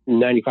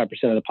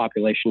 of the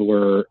population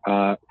were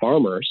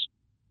farmers,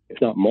 if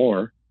not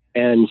more.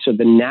 And so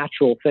the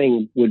natural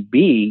thing would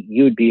be,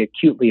 you would be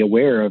acutely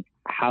aware of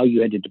how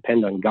you had to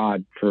depend on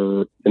God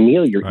for the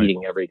meal you're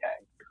eating every day.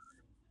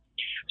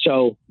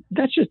 So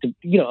that's just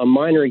a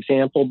minor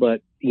example,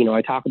 but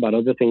I talk about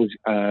other things.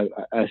 A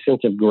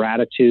sense of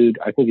gratitude,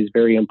 I think, is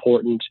very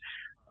important.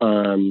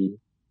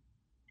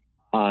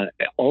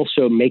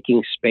 Also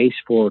making space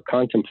for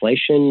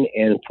contemplation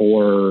and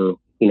for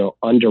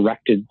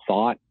undirected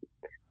thought.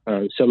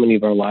 So many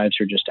of our lives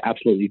are just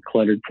absolutely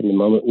cluttered from the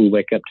moment we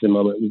wake up to the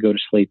moment we go to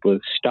sleep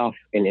with stuff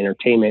and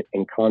entertainment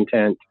and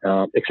content,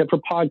 except for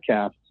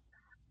podcasts.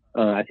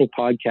 I think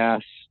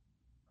podcasts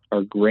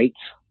are great,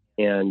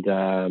 and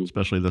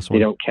especially this one.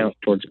 They don't count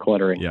towards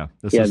cluttering. Yeah.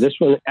 This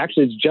one,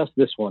 actually, it's just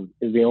this one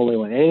is the only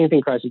one.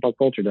 Anything Christ and Pop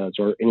Culture does,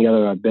 or any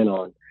other I've been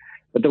on.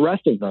 But the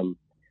rest of them,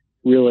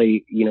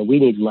 really, we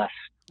need less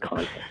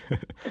content.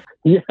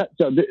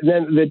 So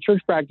then the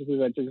church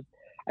practices,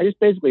 I just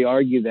basically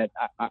argue that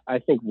I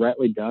think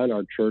rightly done,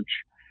 our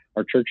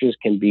churches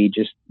can be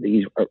just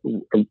these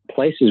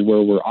places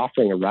where we're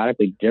offering a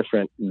radically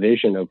different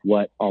vision of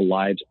what our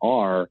lives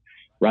are.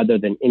 Rather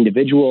than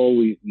individual,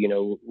 we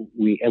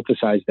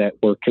emphasize that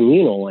we're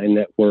communal and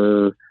that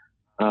we're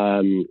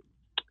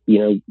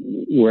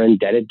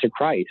indebted to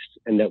Christ,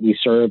 and that we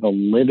serve a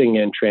living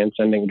and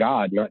transcendent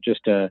God, not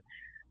just a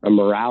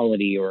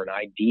morality or an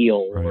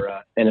ideal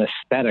or an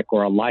aesthetic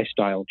or a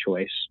lifestyle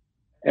choice.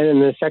 And in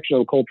the section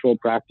on cultural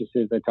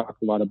practices, I talk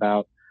a lot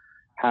about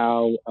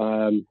how,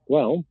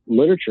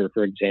 literature,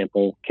 for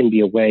example, can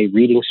be a way,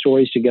 reading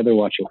stories together,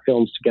 watching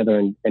films together,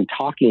 and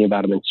talking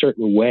about them in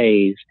certain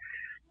ways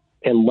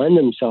can lend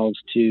themselves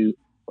to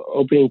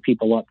opening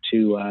people up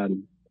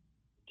to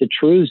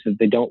truths that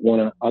they don't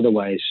want to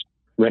otherwise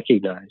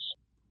recognize.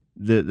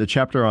 The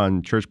chapter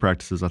on church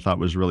practices I thought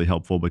was really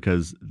helpful,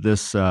 because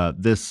this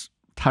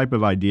type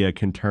of idea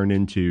can turn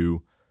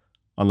into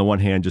on the one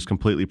hand, just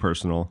completely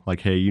personal,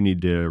 like, hey, you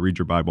need to read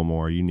your Bible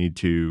more, you need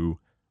to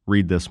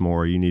read this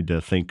more, you need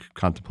to think,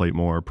 contemplate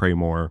more, pray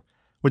more,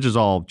 which is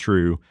all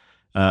true.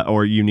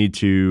 Or you need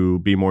to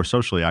be more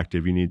socially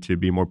active, you need to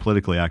be more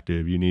politically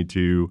active, you need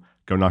to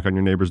go knock on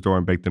your neighbor's door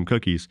and bake them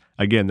cookies.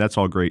 Again, that's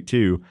all great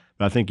too.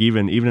 But I think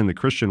even in the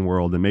Christian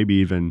world, and maybe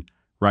even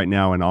right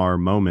now in our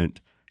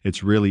moment,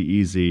 it's really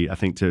easy, I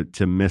think,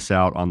 to miss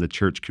out on the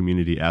church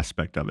community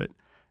aspect of it,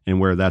 and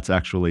where that's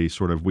actually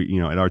sort of,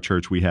 at our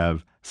church we have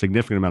a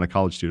significant amount of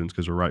college students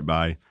because we're right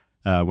by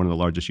one of the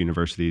largest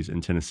universities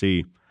in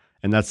Tennessee,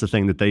 and that's the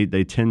thing that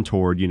they tend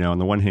toward. On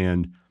the one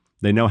hand,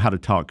 they know how to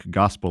talk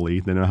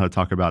gospel-y, they know how to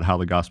talk about how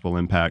the gospel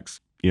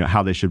impacts,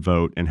 how they should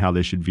vote and how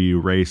they should view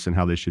race and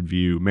how they should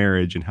view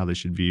marriage and how they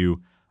should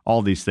view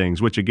all these things,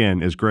 which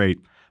again is great.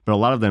 But a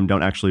lot of them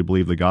don't actually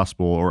believe the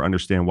gospel or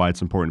understand why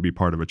it's important to be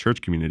part of a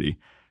church community.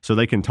 So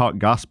they can talk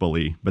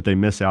gospel-y, but they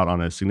miss out on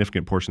a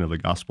significant portion of the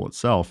gospel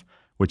itself,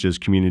 which is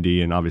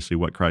community and obviously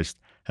what Christ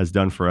has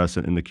done for us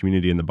in the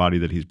community and the body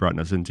that he's brought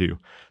us into.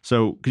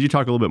 So could you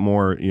talk a little bit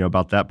more,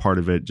 about that part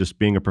of it, just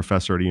being a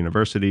professor at a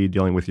university,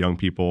 dealing with young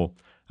people?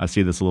 I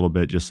see this a little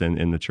bit just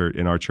in the church,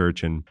 in our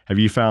church. And have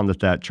you found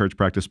that church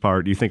practice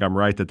part, do you think I'm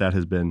right that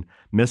has been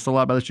missed a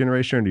lot by this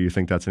generation? Or do you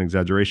think that's an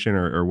exaggeration,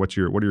 or what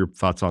are your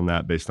thoughts on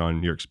that based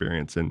on your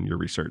experience and your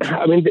research?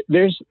 I mean,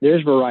 there's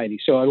variety.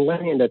 So on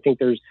one hand, I think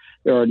there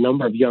are a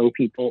number of young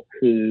people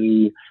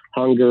who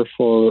hunger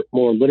for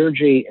more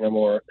liturgy and a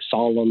more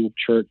solemn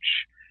church,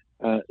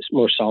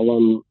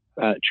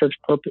 church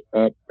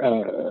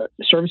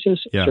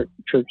services,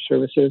 church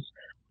services.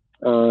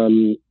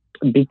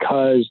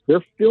 Because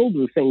they're filled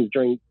with things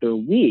during their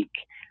week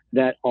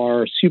that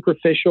are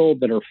superficial,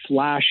 that are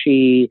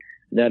flashy,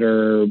 that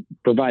are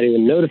providing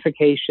them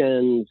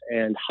notifications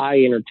and high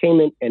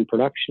entertainment and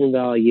production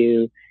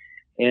value.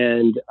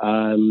 And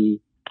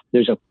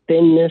there's a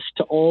thinness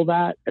to all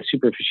that, a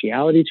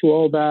superficiality to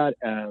all that,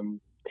 an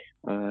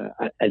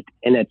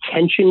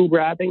attention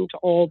grabbing to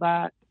all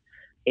that.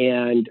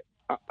 And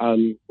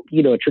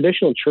a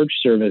traditional church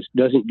service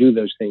doesn't do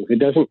those things. It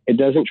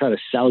doesn't try to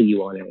sell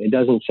you on it. It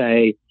doesn't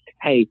say,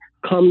 hey,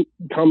 come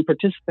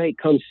participate,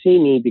 come see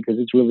me because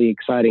it's really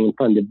exciting and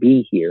fun to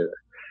be here.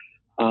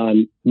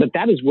 But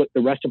that is what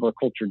the rest of our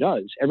culture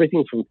does.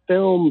 Everything from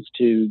films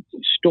to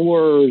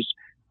stores,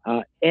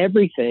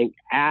 everything,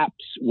 apps,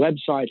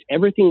 websites,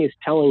 everything is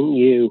telling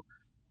you,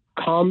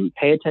 come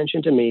pay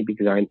attention to me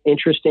because I'm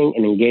interesting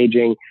and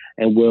engaging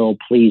and will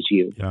please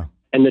you. Yeah.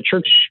 And the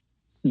church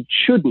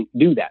shouldn't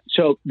do that.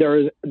 So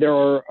there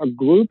are a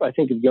group, I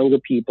think, of younger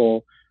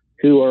people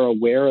who are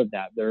aware of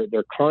that.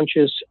 They're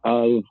conscious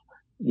of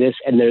this,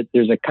 and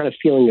there's a kind of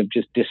feeling of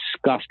just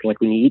disgust,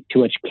 like when you eat too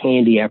much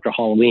candy after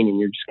Halloween, and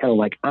you're just kind of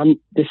like, I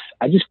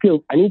just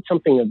feel I need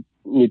something of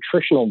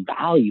nutritional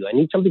value. I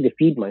need something to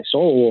feed my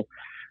soul,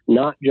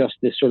 not just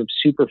this sort of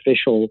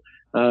superficial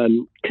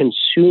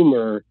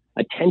consumer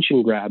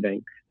attention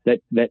grabbing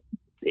that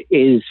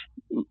is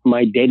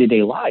my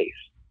day-to-day life.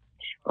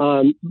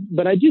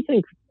 But I do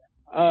think,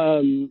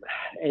 and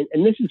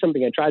this is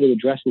something I try to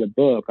address in the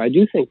book, I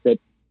do think that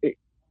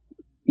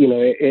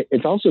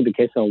it's also the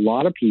case that a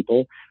lot of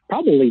people,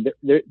 probably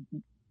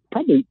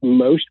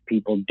most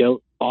people,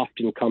 don't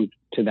often come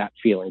to that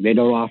feeling. They're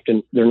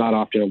not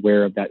often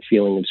aware of that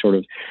feeling of sort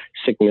of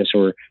sickness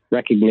or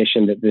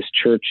recognition that this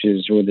church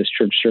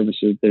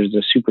services, there's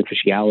a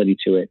superficiality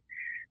to it.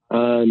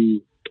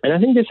 And I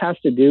think this has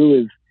to do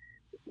with,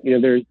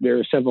 there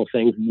are several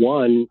things.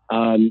 One,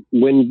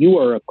 when you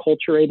are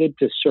acculturated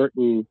to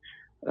certain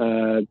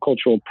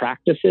cultural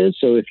practices.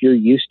 So if you're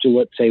used to,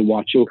 let's say,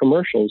 watching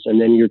commercials,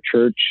 and then your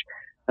church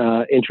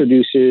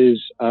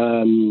introduces,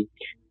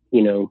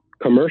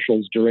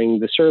 commercials during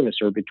the service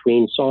or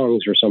between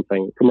songs or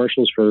something,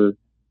 commercials for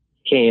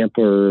camp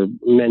or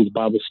men's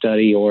Bible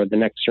study or the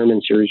next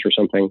sermon series or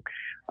something,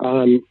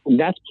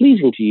 that's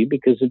pleasing to you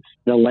because it's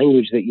the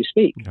language that you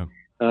speak. Yeah.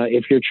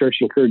 If your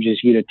church encourages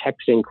you to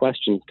text in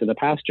questions to the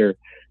pastor,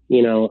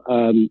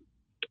 again,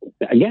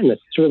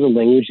 that's sort of the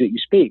language that you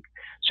speak.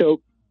 So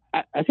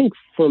I think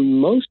for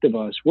most of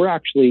us,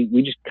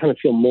 we just kind of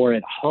feel more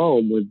at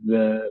home with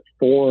the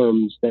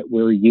forms that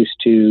we're used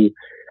to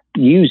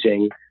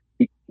using,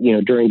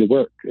 during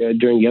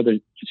the other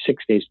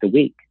 6 days of the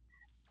week.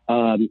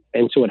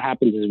 And so what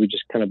happens is we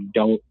just kind of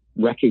don't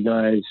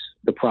recognize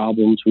the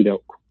problems. We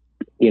don't,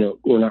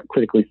 we're not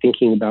critically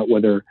thinking about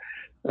whether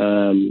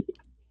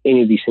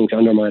any of these things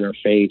undermine our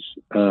faith,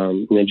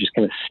 and they just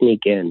kind of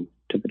sneak in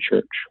to the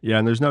church. Yeah,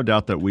 and there's no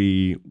doubt that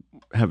we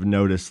have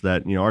noticed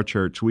that, our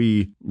church,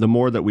 the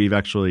more that we've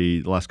actually,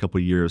 the last couple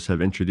of years,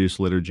 have introduced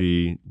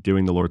liturgy,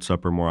 doing the Lord's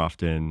Supper more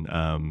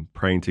often,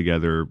 praying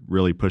together,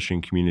 really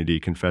pushing community,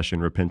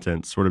 confession,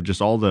 repentance, sort of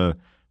just all the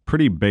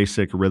pretty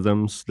basic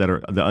rhythms that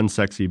are the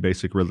unsexy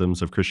basic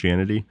rhythms of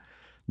Christianity,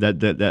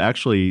 that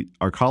actually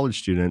our college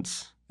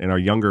students and our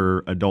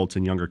younger adults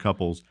and younger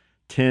couples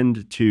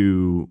tend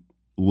to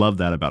love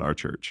that about our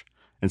church.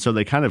 And so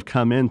they kind of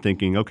come in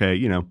thinking, okay,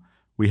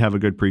 we have a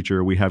good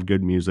preacher, we have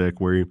good music,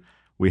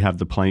 we we have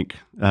the plank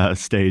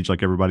stage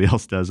like everybody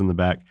else does in the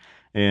back,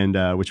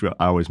 and which I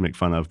always make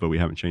fun of, but we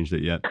haven't changed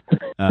it yet.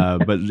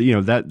 But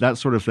that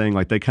sort of thing,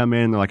 like they come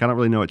in, they're like, I don't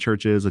really know what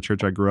church is. The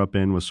church I grew up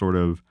in was sort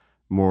of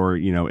more,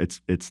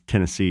 it's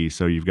Tennessee,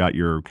 so you've got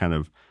your kind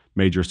of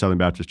major Southern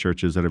Baptist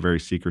churches that are very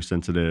seeker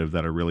sensitive,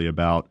 that are really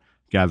about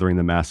gathering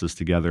the masses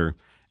together.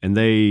 And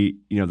they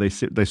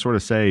sort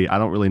of say, I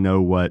don't really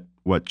know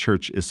what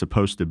church is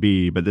supposed to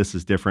be, but this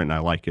is different and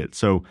I like it.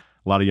 So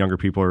a lot of younger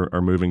people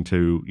are moving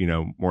to,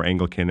 more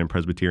Anglican and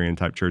Presbyterian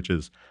type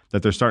churches,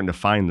 that they're starting to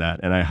find that.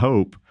 And I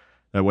hope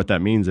that what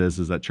that means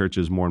is that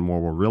churches more and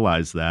more will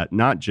realize that,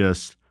 not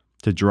just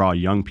to draw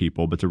young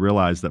people, but to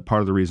realize that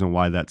part of the reason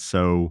why that's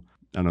so,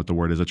 I don't know what the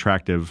word is,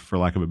 attractive, for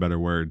lack of a better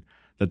word,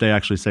 that they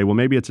actually say, well,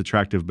 maybe it's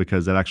attractive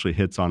because it actually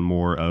hits on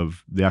more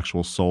of the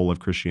actual soul of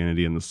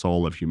Christianity and the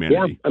soul of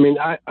humanity. Yeah, I mean,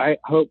 I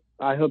hope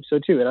so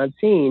too. And I've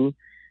seen,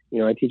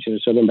 I teach at a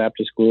Southern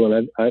Baptist school,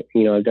 and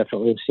I've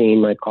definitely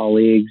seen my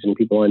colleagues and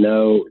people I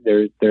know.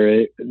 There is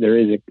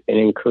an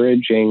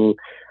encouraging,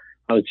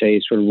 I would say,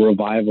 sort of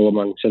revival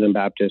among Southern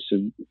Baptists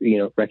of,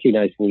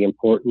 recognizing the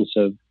importance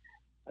of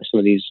some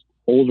of these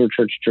older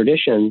church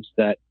traditions,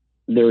 that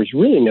there's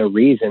really no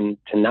reason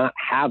to not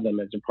have them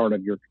as a part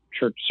of your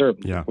church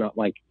service. Yeah. It's not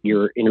like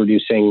you're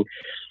introducing,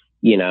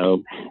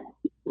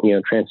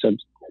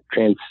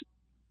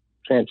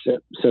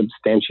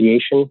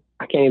 transubstantiation.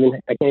 I can't even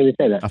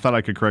say that. I thought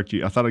I could correct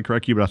you. But I thought,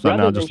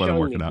 no, just let them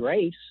work it out.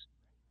 Grace.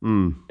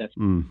 That's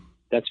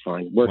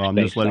fine. Well, I'm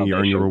just letting you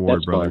earn your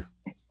reward, brother.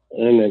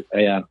 And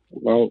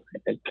well,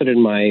 I put in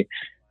my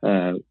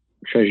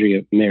treasury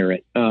of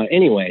merit.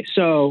 Anyway,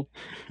 so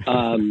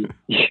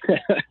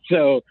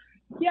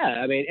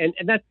yeah, I mean, and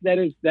that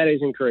is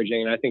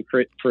encouraging, and I think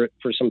for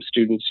some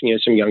students,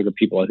 some younger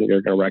people, I think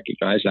they're going to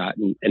recognize that,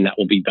 and that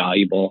will be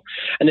valuable.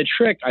 And the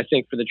trick, I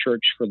think, for the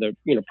church, for the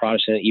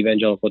Protestant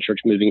evangelical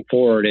church moving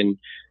forward and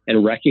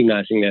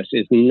recognizing this,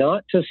 is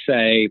not to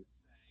say,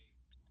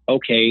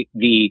 okay,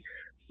 the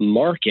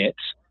market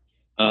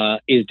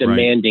is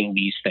demanding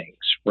these things,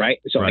 right?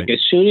 So like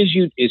as soon as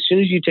you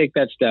take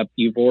that step,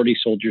 you've already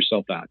sold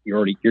yourself out.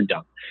 You're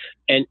done.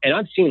 And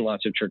I've seen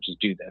lots of churches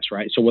do this,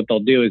 right? So what they'll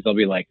do is they'll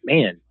be like,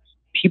 man,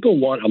 people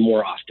want a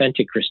more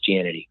authentic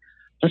Christianity.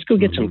 Let's go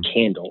get some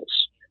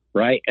candles,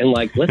 right? And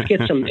like, let's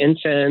get some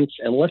incense,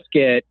 and let's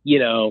get,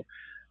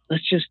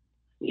 let's just,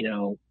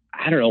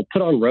 I don't know,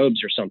 put on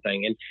robes or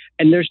something.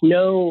 And there's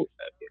no,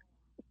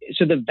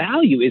 so the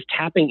value is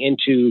tapping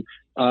into,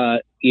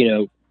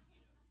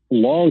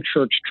 long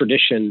church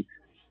tradition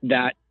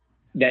that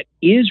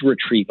is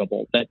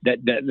retrievable, that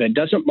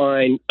doesn't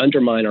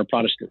undermine our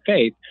Protestant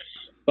faith,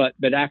 but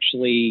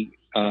actually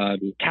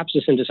taps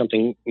us into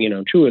something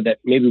truer that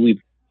maybe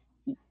we've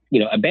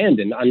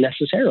abandoned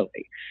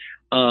unnecessarily.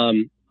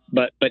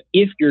 But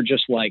if you're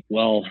just like,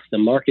 well, the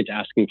market's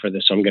asking for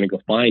this, so I'm going to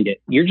go find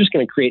it, you're just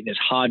going to create this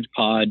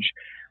hodgepodge,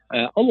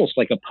 almost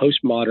like a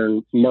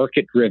postmodern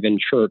market-driven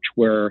church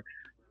where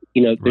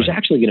there's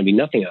actually going to be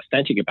nothing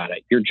authentic about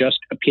it. You're just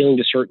appealing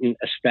to certain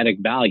aesthetic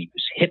values,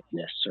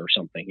 hipness or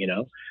something,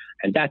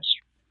 and that's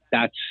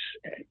not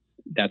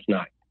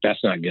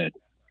good.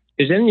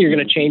 Because then you're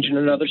going to change in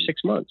another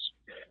 6 months.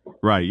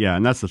 Right. Yeah.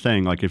 And that's the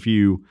thing. Like if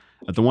you,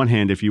 at the one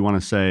hand, if you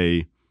want to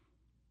say,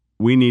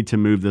 we need to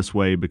move this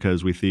way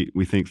because we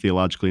think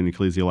theologically and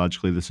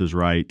ecclesiologically this is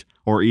right,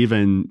 or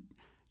even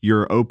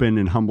you're open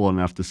and humble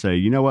enough to say,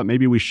 you know what,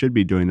 maybe we should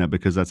be doing that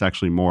because that's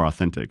actually more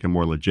authentic and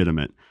more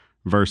legitimate,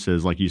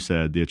 versus, like you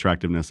said, the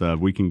attractiveness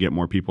of we can get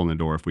more people in the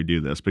door if we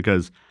do this.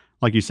 Because,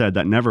 like you said,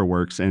 that never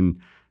works. And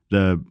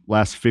the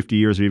last 50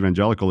 years of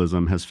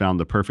evangelicalism has found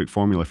the perfect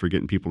formula for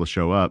getting people to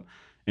show up.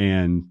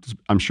 And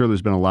I'm sure there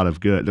has been a lot of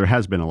good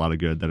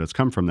that has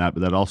come from that,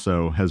 but that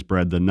also has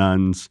bred the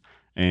nuns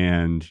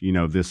and,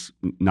 this,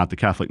 not the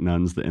Catholic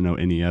nuns, the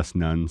NONES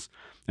nuns,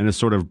 and it's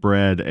sort of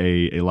bred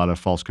a lot of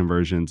false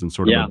conversions and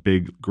sort of a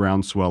big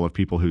groundswell of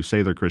people who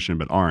say they're Christian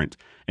but aren't.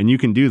 And you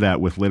can do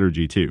that with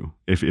liturgy too.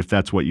 If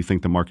that's what you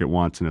think the market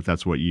wants, and if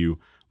that's what you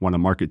want to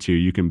market to,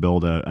 you can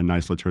build a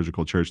nice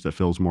liturgical church that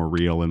feels more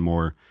real and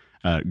more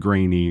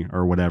grainy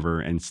or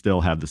whatever, and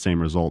still have the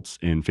same results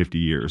in 50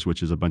 years,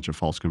 which is a bunch of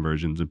false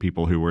conversions and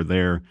people who were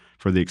there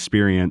for the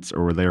experience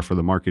or were there for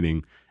the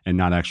marketing and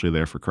not actually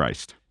there for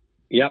Christ.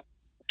 Yep,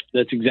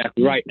 that's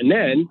exactly right. And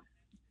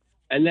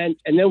then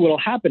what'll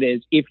happen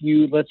is, if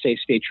you, let's say,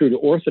 stay true to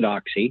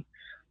orthodoxy,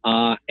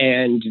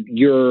 and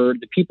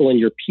the people in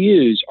your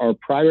pews are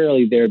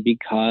primarily there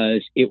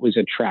because it was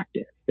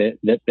attractive, that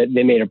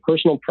they made a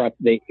personal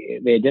they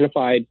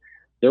identified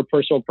their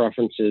personal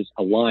preferences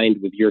aligned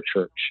with your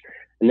church.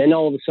 And then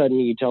all of a sudden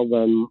you tell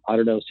them, I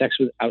don't know, sex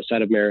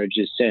outside of marriage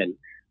is sin.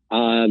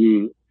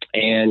 And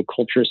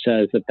culture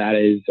says that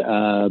is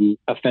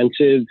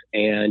offensive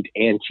and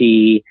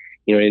anti,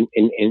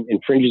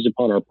 infringes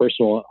upon our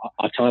personal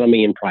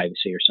autonomy and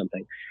privacy or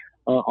something.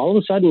 All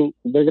of a sudden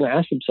they're going to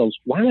ask themselves,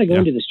 why am I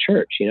going to this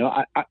church?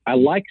 I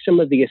like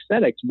some of the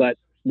aesthetics, but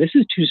this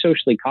is too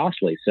socially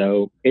costly.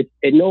 So it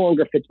no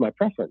longer fits my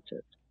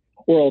preferences.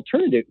 Or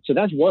alternative, so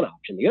that's one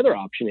option. The other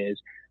option is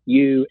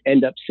you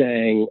end up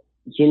saying,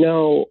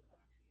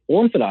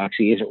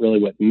 orthodoxy isn't really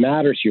what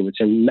matters here.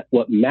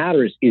 What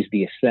matters is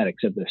the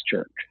aesthetics of this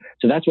church.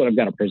 So that's what I've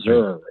got to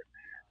preserve.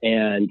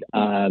 And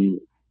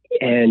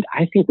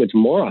I think what's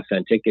more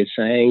authentic is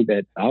saying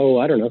that, oh,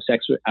 I don't know,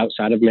 sex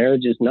outside of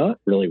marriage is not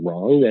really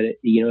wrong. That,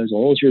 as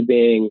long as you're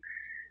being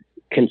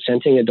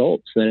consenting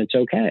adults, then it's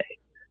okay.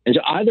 And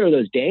so either of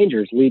those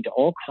dangers lead to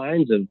all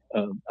kinds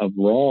of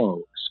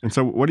wrongs. And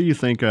so what do you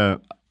think?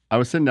 I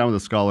was sitting down with a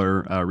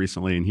scholar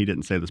recently, and he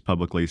didn't say this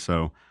publicly,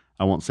 so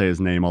I won't say his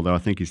name, although I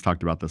think he's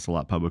talked about this a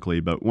lot publicly.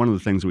 But one of the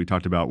things that we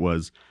talked about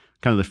was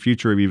kind of the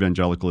future of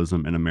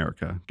evangelicalism in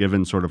America,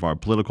 given sort of our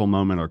political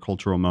moment, our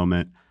cultural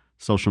moment,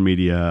 social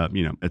media,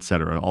 et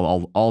cetera,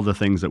 all the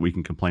things that we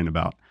can complain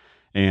about.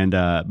 And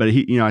but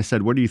he, I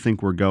said, where do you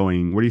think we're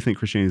going? Where do you think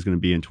Christianity is going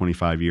to be in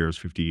 25 years,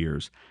 50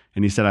 years?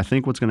 And he said, I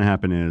think what's going to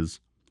happen is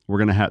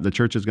the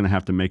church is going to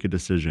have to make a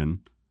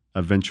decision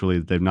eventually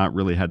that they've not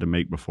really had to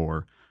make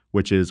before,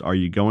 which is, are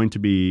you going to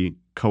be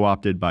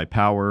co-opted by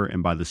power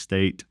and by the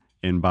state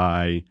and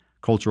by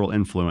cultural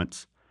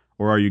influence,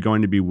 or are you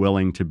going to be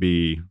willing to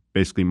be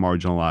basically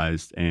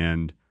marginalized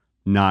and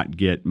not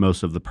get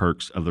most of the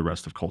perks of the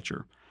rest of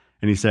culture?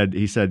 And he said,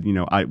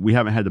 we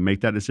haven't had to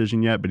make that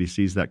decision yet, but he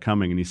sees that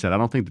coming. And he said, I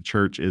don't think the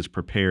church is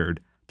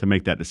prepared to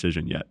make that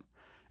decision yet.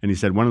 And he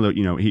said,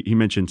 he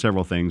mentioned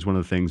several things. One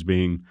of the things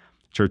being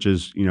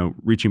churches,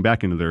 reaching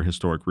back into their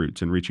historic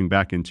roots and reaching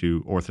back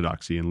into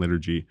orthodoxy and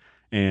liturgy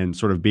and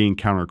sort of being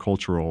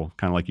countercultural,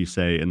 kind of like you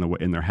say,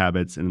 in their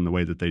habits and in the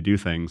way that they do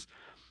things.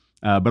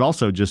 But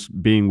also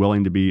just being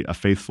willing to be a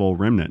faithful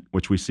remnant,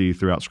 which we see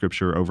throughout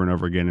Scripture over and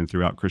over again and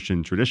throughout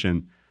Christian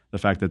tradition. The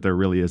fact that there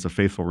really is a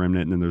faithful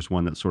remnant, and then there's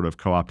one that's sort of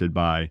co-opted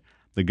by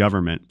the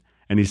government.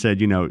 And he said,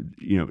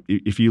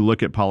 if you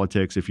look at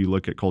politics, if you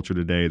look at culture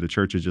today, the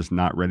church is just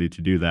not ready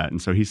to do that.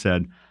 And so he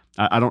said,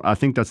 I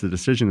think that's the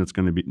decision that's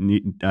going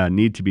to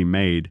need to be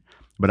made,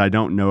 but I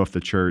don't know if the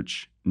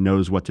church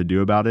knows what to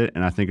do about it.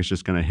 And I think it's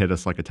just going to hit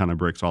us like a ton of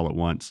bricks all at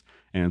once.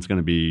 And it's going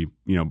to be,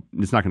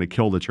 it's not going to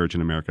kill the church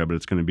in America, but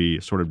it's going to be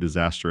sort of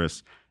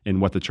disastrous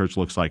in what the church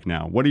looks like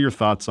now. What are your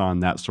thoughts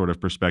on that sort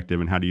of perspective,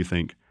 and how do you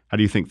think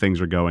things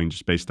are going,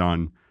 just based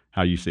on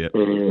how you see it?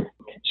 Mm-hmm.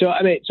 So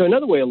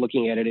another way of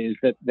looking at it is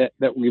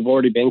that we've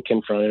already been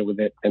confronted with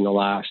it in the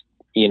last,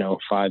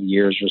 5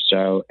 years or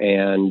so,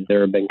 and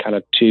there have been kind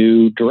of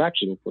two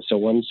directions. So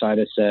one side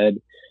has said,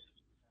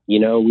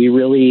 we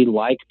really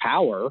like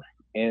power,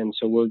 and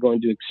so we're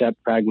going to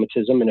accept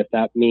pragmatism, and if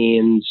that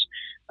means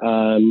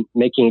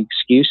making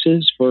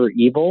excuses for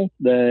evil,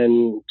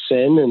 then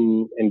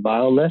sin and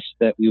vileness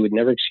that we would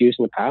never excuse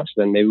in the past,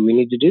 then maybe we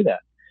need to do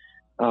that.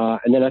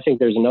 And then I think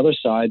there's another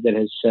side that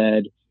has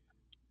said,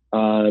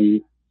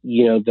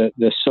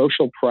 the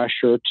social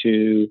pressure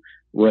to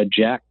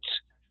reject,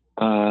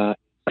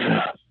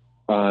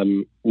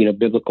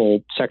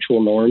 biblical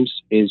sexual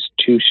norms is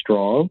too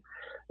strong,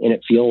 and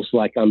it feels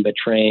like I'm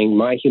betraying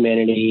my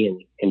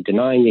humanity and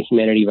denying the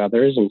humanity of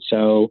others. And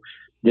so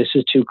this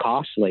is too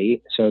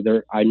costly. So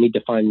I need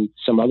to find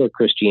some other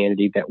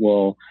Christianity that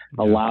will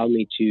allow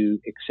me to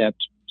accept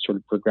sort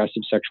of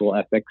progressive sexual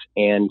ethics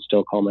and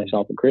still call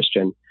myself a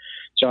Christian.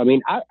 So,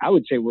 I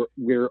would say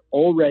we're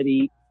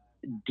already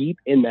deep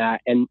in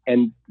that, and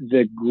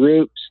the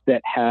groups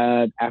that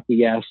have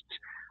acquiesced,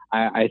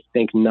 I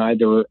think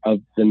neither of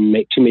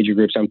the two major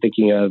groups I'm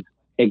thinking of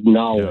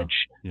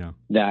acknowledge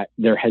that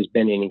there has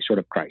been any sort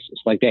of crisis.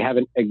 Like, they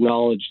haven't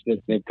acknowledged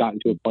that they've gotten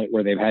to a point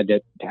where they've had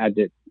to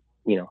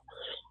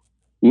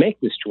make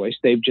this choice.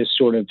 They've just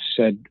sort of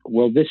said,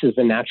 well, this is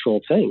the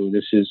natural thing.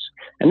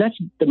 And that's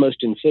the most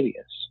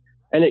insidious.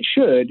 And it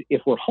should,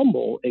 if we're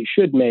humble, it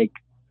should make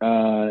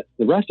the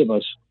rest of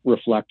us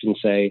reflect and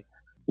say,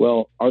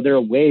 well, are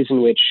there ways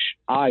in which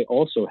I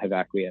also have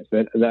acquiesced,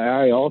 that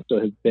I also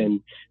have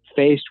been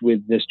faced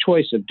with this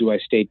choice of, do I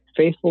stay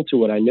faithful to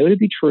what I know to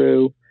be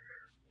true,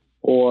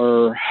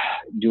 or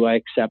do I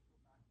accept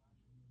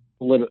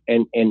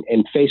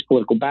and face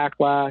political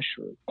backlash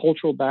or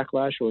cultural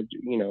backlash, or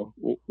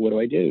what do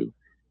I do?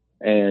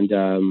 And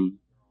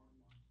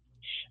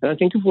I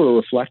think if we're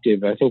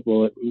reflective, I think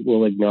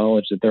we'll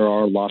acknowledge that there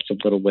are lots of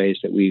little ways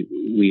that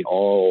we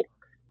all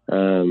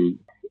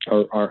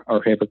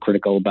are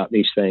hypocritical about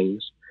these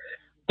things,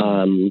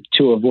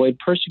 to avoid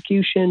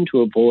persecution,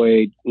 to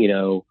avoid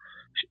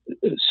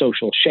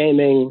social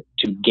shaming,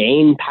 to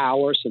gain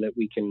power so that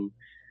we can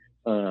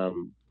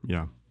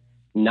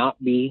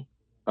not be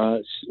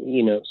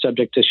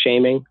subject to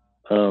shaming.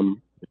 But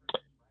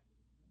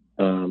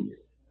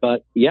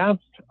I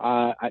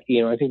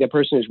think that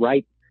person is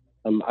right.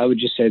 I would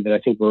just say that I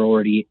think we're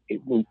already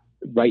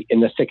right in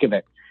the thick of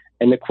it.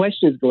 And the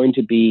question is going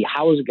to be,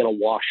 how is it going to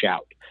wash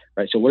out?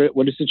 Right. So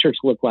what does the church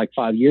look like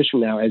 5 years from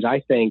now? As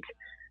I think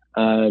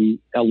a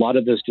lot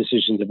of those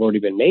decisions have already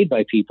been made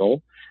by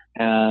people.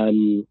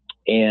 And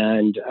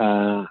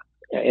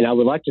I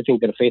would like to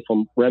think that a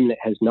faithful remnant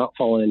has not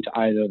fallen into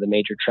either of the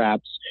major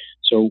traps.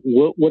 So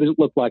what does it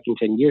look like in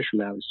 10 years from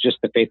now? Is just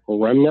the faithful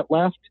remnant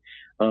left?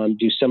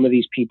 Do some of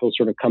these people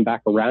sort of come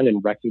back around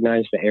and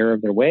recognize the error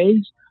of their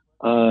ways?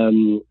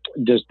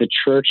 Does the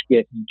church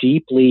get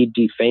deeply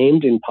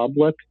defamed in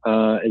public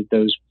as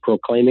those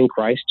proclaiming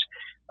Christ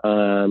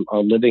are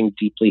living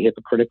deeply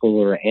hypocritical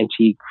or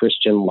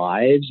anti-Christian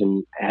lives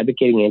and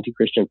advocating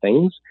anti-Christian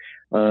things?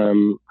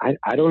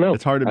 I don't know.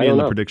 It's hard to be in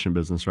the prediction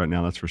business right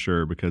now, that's for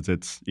sure, because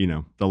it's,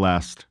 the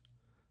last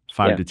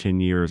 5 to 10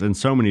 years in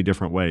so many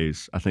different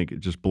ways. I think it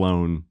just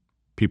blown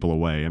people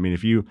away. I mean,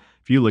 if you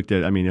looked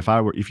at,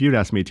 if you'd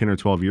asked me 10 or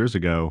 12 years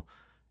ago,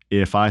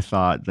 if I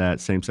thought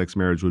that same-sex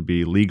marriage would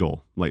be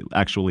legal, like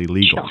actually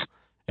legal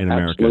in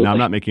America. Absolutely. Now, I'm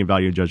not making a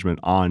value judgment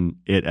on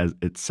it as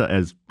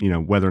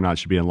whether or not it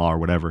should be in law or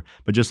whatever,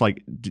 but just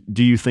like,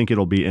 do you think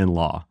it'll be in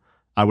law?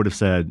 I would have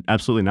said,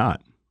 absolutely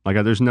not.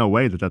 Like, there's no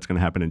way that that's going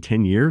to happen in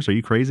 10 years. Are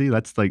you crazy?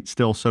 That's like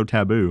still so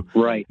taboo.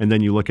 Right. And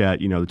then you look at,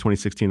 the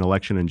 2016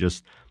 election and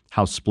just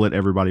how split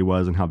everybody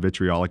was and how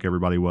vitriolic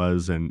everybody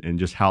was and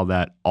just how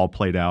that all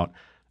played out.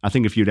 I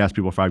think if you'd asked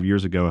people 5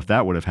 years ago if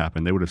that would have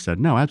happened, they would have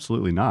said, no,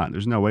 absolutely not.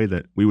 There's no way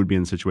that we would be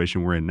in the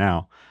situation we're in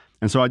now.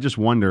 And so I just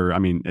wonder,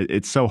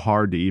 it's so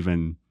hard to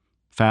even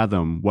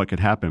fathom what could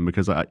happen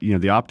because,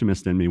 the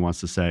optimist in me wants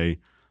to say,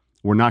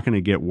 we're not going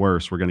to get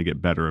worse. We're going to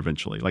get better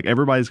eventually. Like,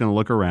 everybody's going to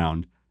look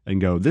around and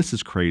go, this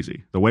is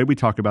crazy. The way we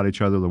talk about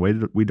each other, the way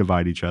that we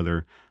divide each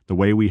other, the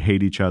way we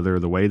hate each other,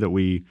 the way that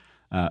we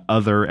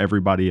other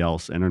everybody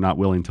else and are not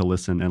willing to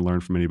listen and learn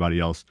from anybody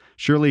else.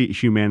 Surely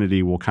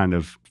humanity will kind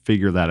of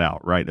figure that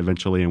out, right?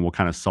 Eventually, and will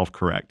kind of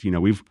self-correct.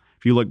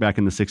 If you look back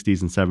in the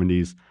 60s and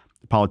 70s,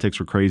 politics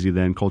were crazy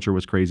then, culture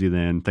was crazy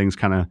then, things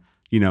kind of,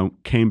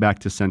 came back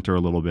to center a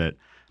little bit.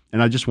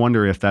 And I just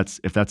wonder if that's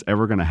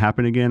ever going to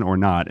happen again or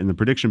not. And the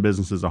prediction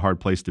business is a hard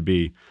place to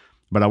be.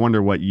 But I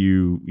wonder what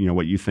you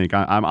think.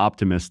 I'm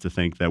optimist to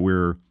think that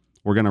we're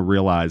going to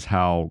realize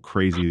how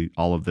crazy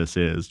all of this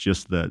is,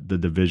 just the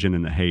division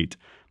and the hate,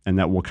 and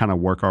that we'll kind of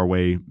work our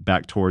way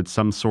back towards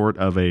some sort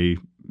of a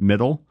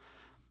middle.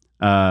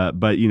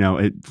 But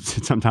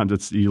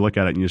sometimes you look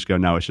at it and you just go,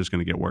 no, it's just going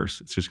to get worse.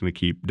 It's just going to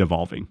keep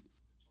devolving.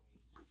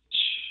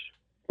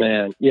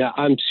 Man, yeah,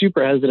 I'm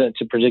super hesitant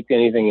to predict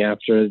anything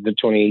after the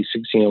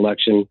 2016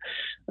 election.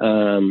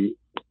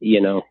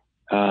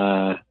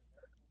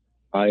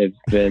 I've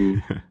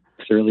been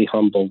thoroughly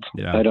humbled.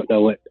 Yeah. I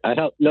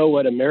don't know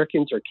what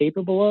Americans are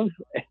capable of,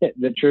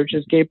 the church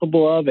is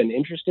capable of and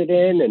interested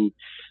in,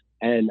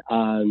 and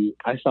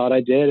I thought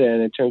I did,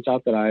 and it turns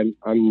out that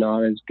I'm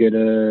not as good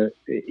a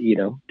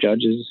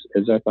judge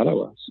as I thought I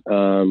was.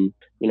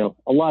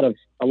 A lot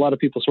of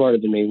people smarter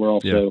than me were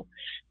also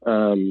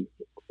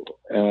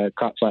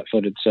caught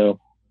flat-footed, so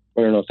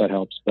I don't know if that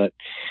helps, but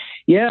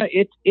yeah,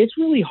 it's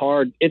really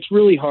hard. It's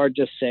really hard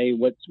to say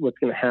what's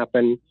going to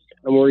happen.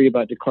 I'm worried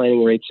about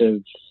declining rates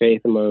of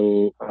faith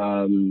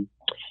among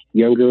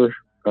younger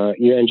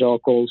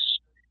evangelicals,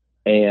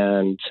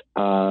 and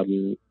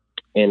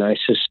I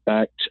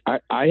suspect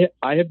I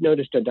have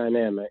noticed a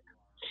dynamic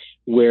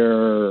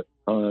where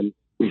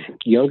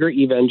younger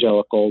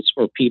evangelicals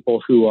or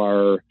people who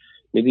are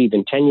maybe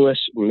even tenuous,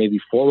 or maybe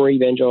former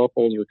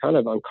evangelicals, are kind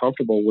of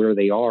uncomfortable where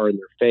they are in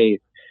their faith.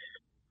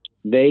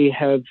 They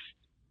have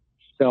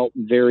felt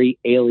very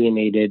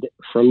alienated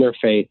from their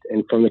faith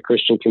and from the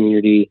Christian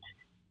community,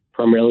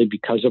 primarily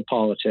because of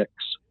politics.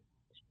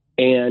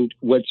 And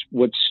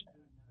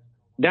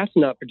that's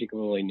not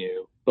particularly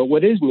new, but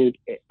what is new,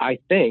 I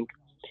think,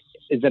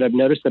 is that I've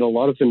noticed that a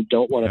lot of them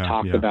don't want to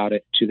talk about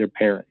it to their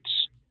parents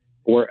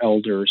or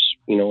elders,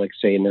 like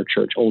say in their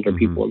church, older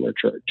people in their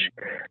church.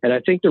 And I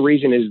think the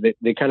reason is that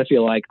they kind of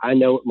feel like, I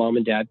know what mom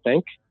and dad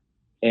think,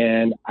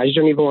 and I just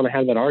don't even want to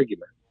have that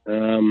argument.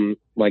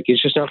 Like,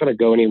 it's just not going to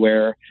go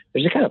anywhere.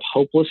 There's a kind of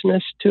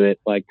hopelessness to it.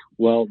 Like,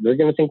 well, they're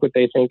going to think what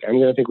they think. I'm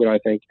going to think what I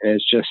think. And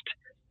it's just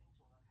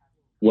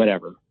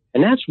whatever.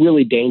 And that's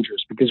really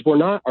dangerous because we're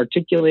not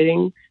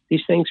articulating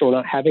these things. And we're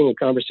not having a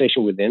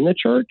conversation within the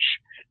church.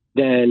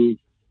 Then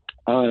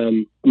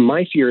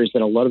my fear is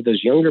that a lot of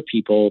those younger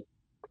people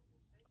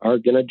are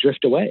going to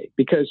drift away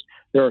because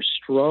there are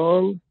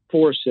strong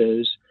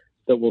forces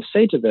that will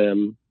say to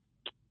them,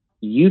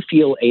 you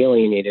feel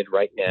alienated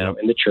right now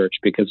in the church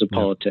because of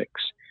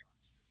politics.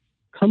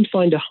 Come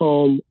find a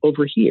home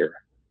over here,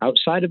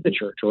 outside of the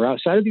church or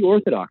outside of the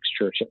Orthodox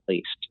Church, at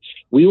least.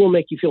 We will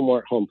make you feel more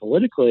at home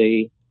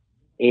politically,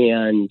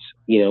 and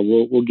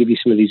we'll give you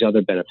some of these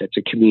other benefits,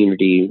 a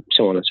community,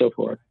 so on and so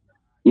forth.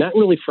 And that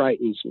really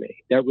frightens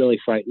me.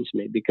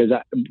 Because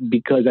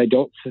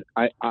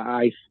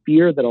I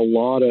fear that a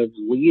lot of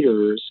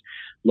leaders,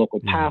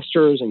 local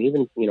pastors, and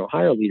even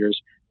higher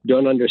leaders,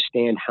 don't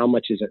understand how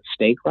much is at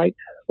stake right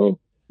now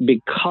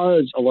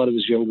because a lot of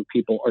those younger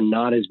people are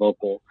not as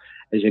vocal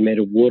as they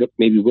maybe would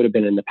have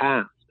been in the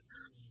past.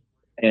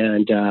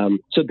 And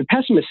so the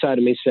pessimist side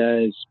of me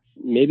says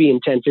maybe in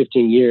 10,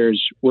 15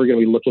 years, we're going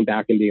to be looking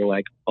back and being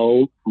like,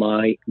 oh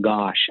my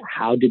gosh,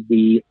 how did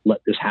we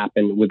let this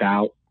happen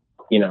without,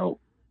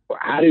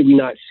 how did we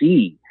not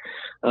see?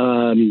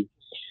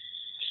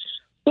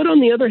 But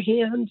on the other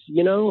hand,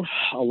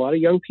 a lot of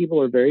young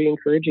people are very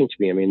encouraging to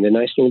me. I mean, the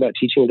nice thing about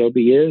teaching at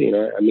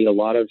OBU, I meet a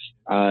lot of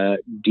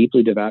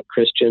deeply devout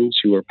Christians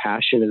who are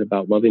passionate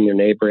about loving their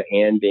neighbor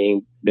and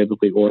being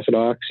biblically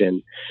orthodox,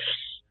 and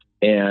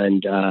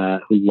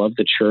who love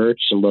the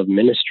church and love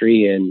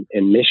ministry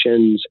and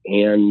missions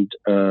and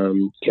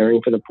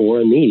caring for the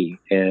poor and needy.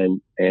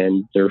 And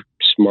they're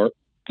smart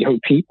young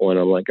people. And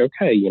I'm like,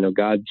 okay,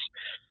 God's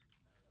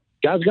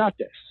got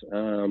this.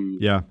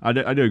 Yeah, I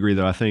do agree,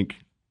 though. I think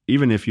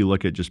even if you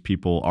look at just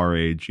people our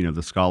age,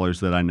 the scholars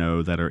that I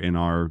know that are in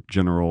our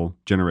general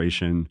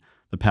generation,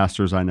 the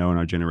pastors I know in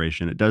our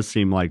generation, it does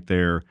seem like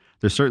there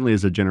certainly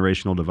is a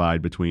generational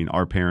divide between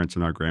our parents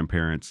and our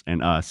grandparents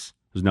and us.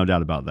 There's no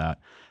doubt about that.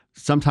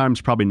 Sometimes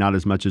probably not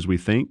as much as we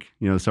think.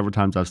 Several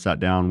times I've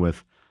sat down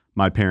with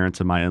my parents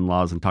and my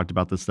in-laws and talked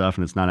about this stuff,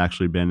 and it's not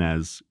been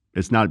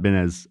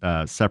as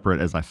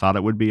separate as I thought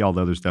it would be,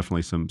 although there's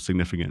definitely some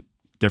significant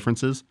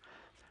differences.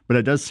 But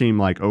it does seem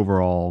like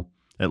overall,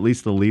 at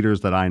least the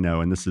leaders that I know,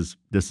 and this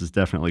is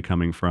definitely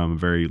coming from a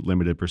very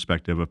limited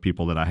perspective of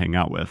people that I hang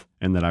out with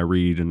and that I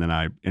read and that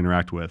I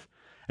interact with,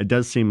 it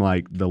does seem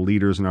like the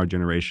leaders in our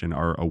generation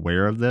are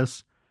aware of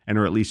this and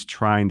are at least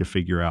trying to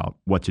figure out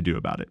what to do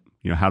about it.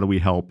 How do we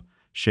help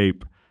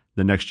shape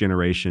the next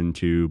generation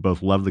to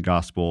both love the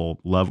gospel,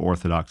 love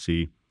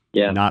orthodoxy,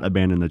 not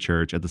abandon the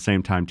church, at the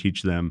same time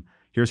teach them,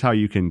 here's how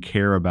you can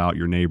care about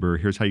your neighbor,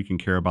 here's how you can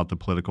care about the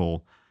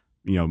political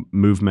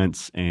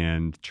movements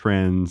and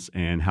trends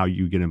and how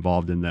you get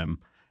involved in them,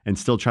 and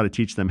still try to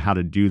teach them how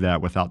to do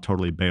that without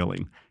totally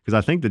bailing. Because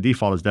I think the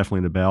default is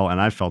definitely to bail,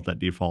 and I've felt that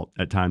default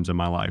at times in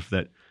my life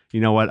that,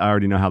 I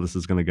already know how this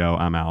is going to go,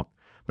 I'm out.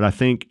 But I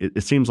think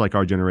it seems like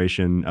our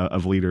generation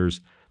of leaders,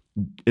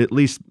 at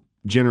least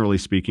generally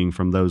speaking,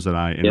 from those that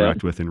I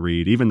interact with and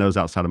read, even those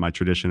outside of my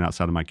tradition,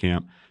 outside of my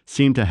camp,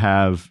 seem to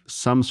have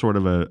some sort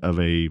of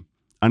a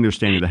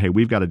understanding that, hey,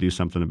 we've got to do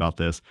something about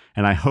this.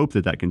 And I hope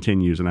that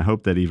continues. And I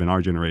hope that even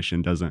our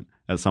generation doesn't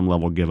at some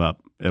level give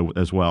up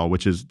as well,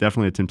 which is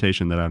definitely a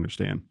temptation that I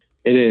understand.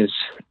 It is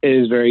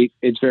it's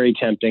very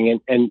tempting.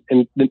 And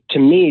to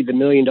me, the $1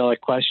 million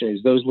question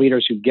is those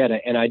leaders who get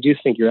it. And I do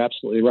think you're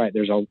absolutely right.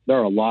 There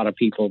are a lot of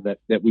people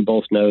that we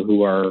both know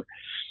who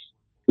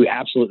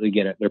absolutely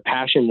get it. They're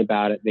passionate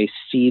about it. They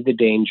see the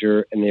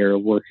danger and they're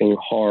working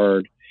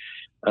hard.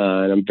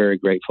 And I'm very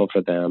grateful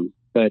for them.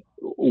 But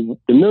the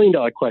 $1 million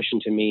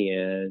question to me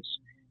is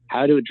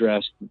how to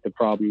address the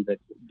problem that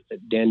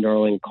Dan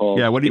Darling called.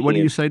 Yeah. What do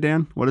you say,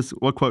 Dan?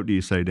 What quote do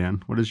you say,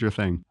 Dan? What is your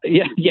thing?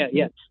 Yeah.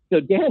 So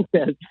Dan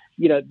says,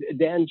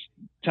 Dan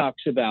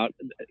talks about,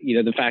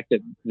 the fact that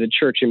the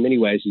church in many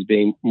ways is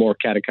being more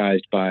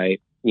catechized by,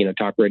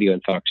 talk radio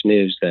and Fox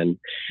News than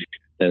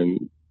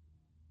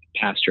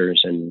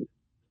pastors and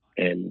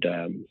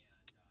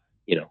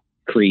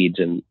creeds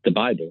and the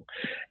Bible.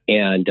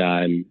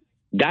 And,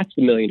 that's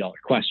the $1 million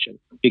question,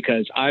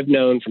 because I've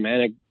known from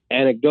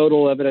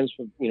anecdotal evidence,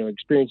 from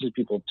experiences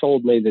people have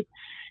told me that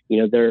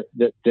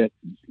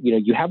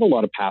you have a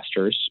lot of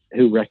pastors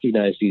who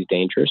recognize these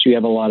dangers. You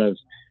have a lot of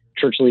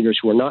church leaders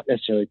who are not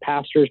necessarily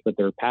pastors, but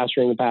they're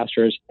pastoring the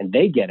pastors, and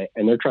they get it,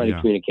 and they're trying to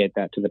communicate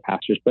that to the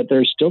pastors. But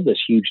there's still this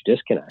huge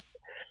disconnect.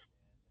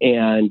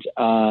 And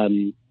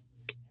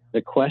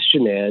the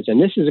question is,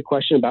 and this is a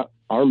question about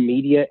our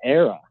media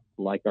era,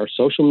 like our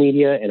social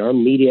media and our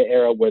media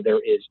era, where there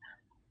is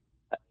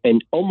an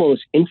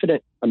almost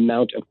infinite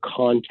amount of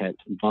content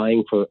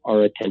vying for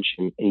our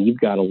attention. And you've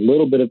got a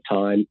little bit of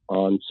time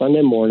on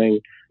Sunday morning,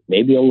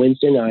 maybe on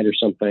Wednesday night or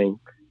something.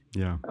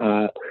 Yeah.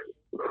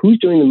 Who's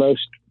doing the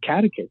most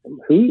catechism?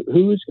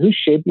 Who's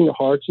shaping the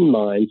hearts and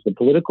minds, the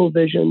political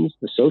visions,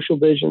 the social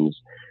visions?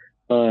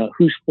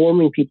 Who's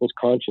forming people's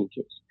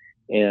consciences?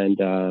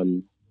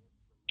 And,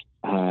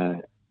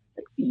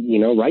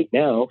 right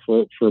now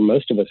for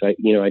most of us, I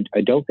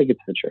don't think it's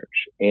the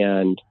church,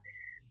 and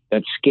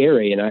that's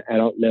scary. And I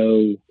don't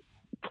know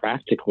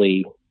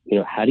practically,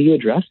 how do you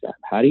address that?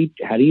 How do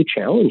you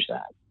challenge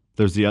that?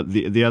 There's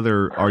the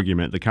other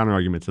argument, the counter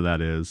argument to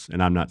that is,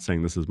 and I'm not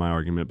saying this is my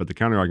argument, but the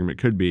counter argument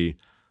could be,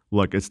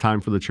 look, it's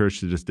time for the church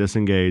to just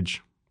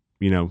disengage,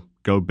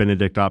 go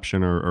Benedict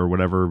option or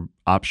whatever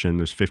option.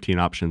 There's 15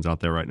 options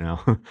out there right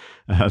now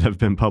that have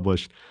been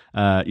published.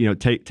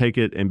 Take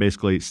it and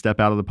basically step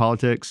out of the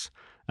politics,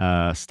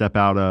 step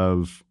out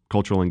of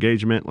cultural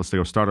engagement. Let's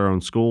go start our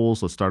own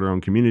schools. Let's start our own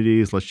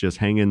communities. Let's just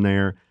hang in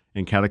there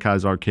and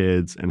catechize our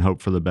kids and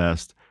hope for the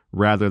best,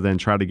 rather than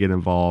try to get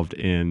involved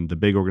in the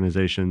big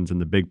organizations and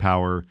the big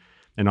power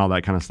and all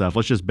that kind of stuff.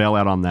 Let's just bail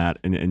out on that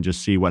and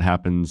just see what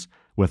happens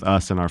with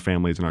us and our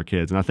families and our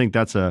kids. And I think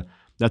that's a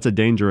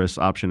dangerous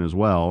option as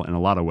well in a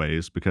lot of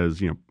ways,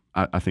 because,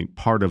 I think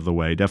part of the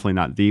way, definitely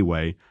not the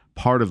way,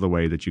 part of the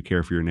way that you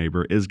care for your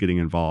neighbor is getting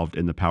involved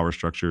in the power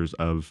structures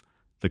of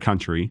the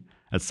country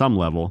at some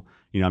level.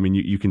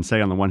 You can say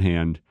on the one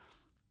hand,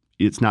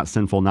 it's not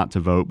sinful not to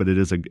vote, but it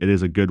is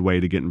a good way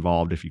to get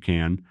involved if you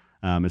can.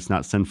 It's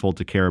not sinful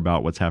to care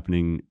about what's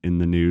happening in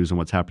the news and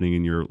what's happening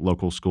in your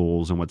local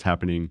schools and what's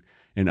happening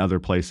in other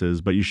places,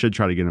 but you should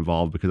try to get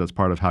involved because that's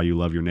part of how you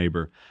love your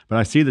neighbor. But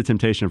I see the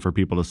temptation for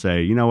people to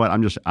say, you know what,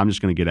 I'm just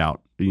going to get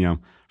out.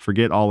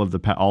 Forget all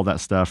that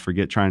stuff.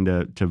 Forget trying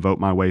to vote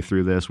my way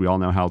through this. We all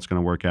know how it's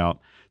going to work out.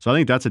 So I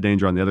think that's a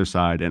danger on the other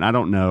side. And I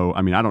don't know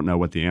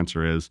what the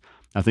answer is.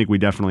 I think we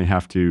definitely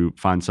have to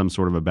find some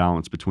sort of a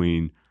balance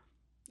between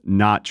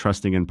not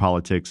trusting in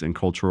politics and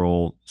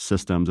cultural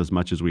systems as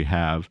much as we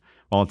have,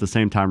 while at the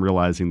same time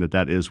realizing that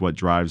that is what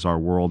drives our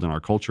world and our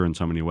culture in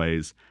so many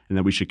ways, and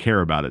that we should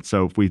care about it.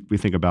 So if we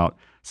think about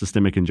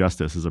systemic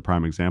injustice as a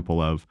prime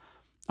example of,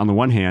 on the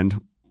one hand,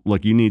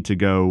 look, you need to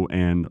go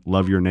and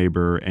love your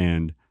neighbor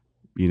and,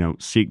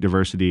 seek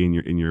diversity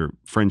in your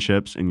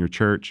friendships, in your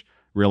church,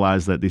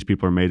 realize that these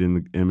people are made in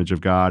the image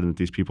of God and that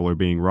these people are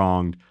being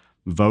wronged.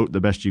 Vote the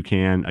best you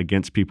can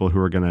against people who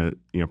are going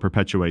to,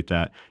 perpetuate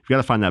that. You've got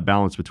to find that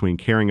balance between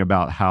caring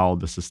about how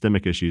the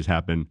systemic issues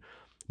happen,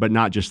 but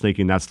not just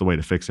thinking that's the way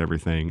to fix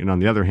everything. And on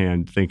the other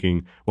hand,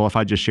 thinking, well, if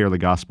I just share the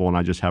gospel and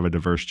I just have a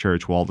diverse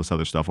church, well, all this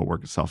other stuff will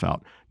work itself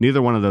out.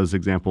 Neither one of those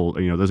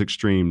those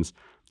extremes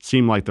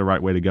seem like the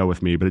right way to go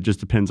with me, but it just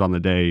depends on the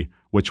day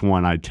which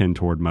one I tend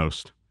toward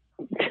most.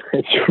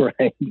 That's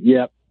right.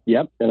 Yep.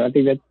 And I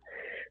think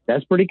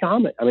that's pretty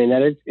common. I mean,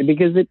 that is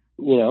because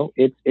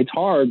it's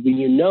hard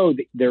when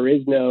that there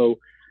is no,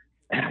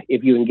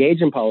 if you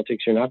engage in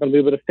politics, you're not going to be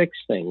able to fix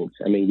things.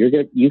 I mean,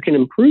 you can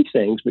improve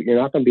things, but you're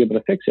not going to be able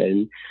to fix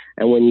it.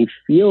 And when you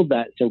feel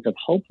that sense of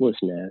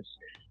hopelessness,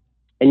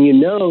 and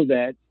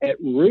that at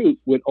root,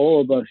 what all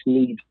of us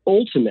need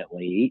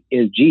ultimately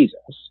is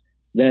Jesus,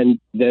 then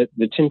the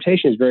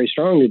temptation is very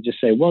strong to just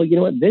say, well, you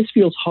know what, this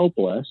feels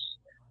hopeless.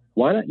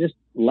 Why not just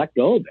let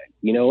go of it?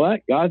 You know what?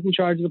 God's in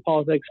charge of the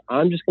politics.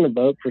 I'm just going to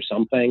vote for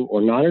something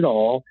or not at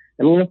all.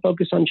 And we're going to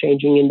focus on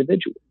changing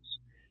individuals.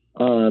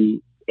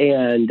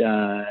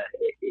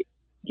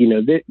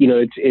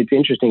 It's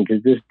interesting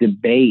because this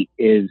debate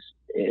is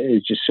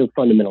just so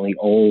fundamentally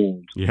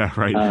old. Yeah,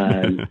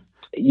 right.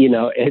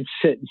 It's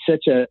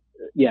such a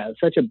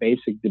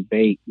basic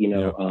debate.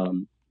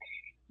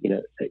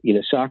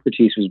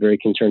 Socrates was very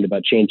concerned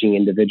about changing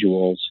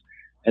individuals.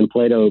 And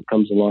Plato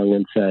comes along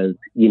and says,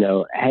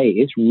 hey,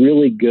 it's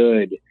really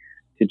good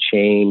to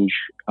change,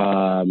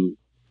 the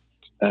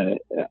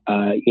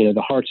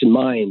hearts and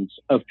minds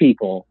of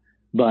people.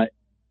 But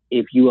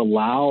if you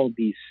allow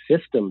these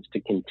systems to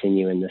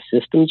continue and the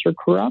systems are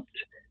corrupt,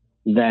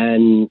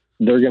 then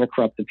they're going to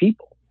corrupt the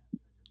people.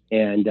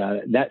 And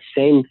that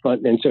same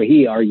fun. And so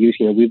he argues,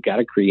 we've got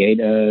to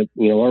create a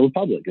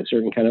republic, a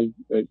certain kind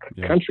of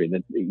country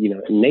that,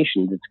 a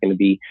nation that's going to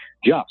be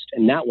just,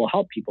 and that will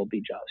help people be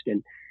just.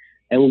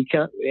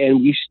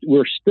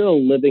 We're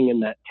still living in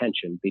that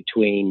tension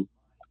between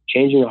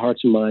changing the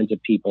hearts and minds of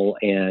people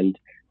and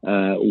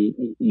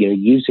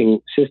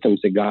using systems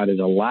that God has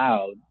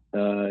allowed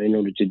in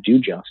order to do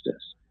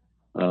justice.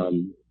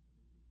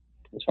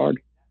 It's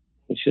hard.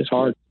 It's just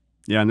hard.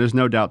 Yeah, and there's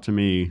no doubt to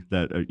me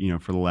that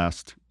for the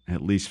last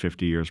at least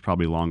 50 years,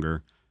 probably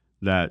longer,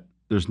 that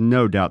there's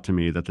no doubt to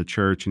me that the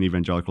church and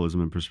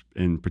evangelicalism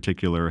in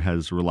particular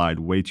has relied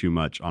way too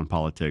much on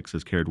politics,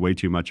 has cared way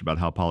too much about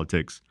how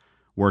politics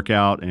work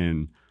out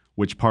and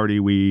which party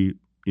we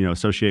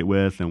associate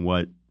with and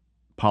what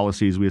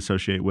policies we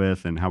associate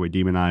with and how we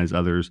demonize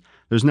others.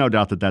 There's no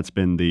doubt that that's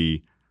been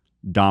the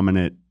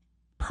dominant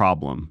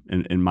problem,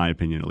 in my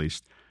opinion at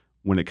least,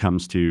 when it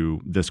comes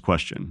to this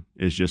question,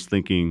 is just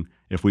thinking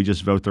if we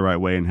just vote the right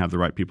way and have the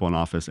right people in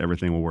office,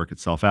 everything will work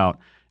itself out.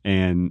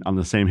 And on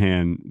the same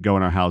hand, go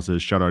in our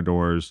houses, shut our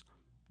doors,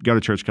 go to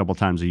church a couple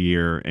times a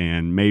year,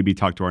 and maybe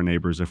talk to our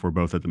neighbors if we're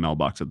both at the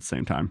mailbox at the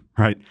same time,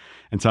 right?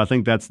 And so I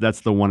think that's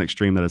the one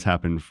extreme that has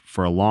happened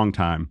for a long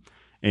time.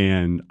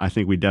 And I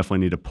think we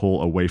definitely need to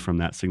pull away from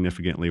that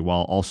significantly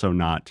while also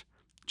not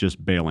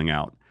just bailing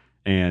out.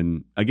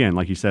 And again,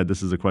 like you said,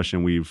 this is a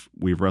question we've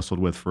wrestled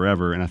with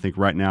forever. And I think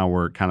right now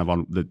we're kind of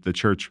on the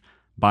church,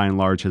 by and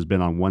large, has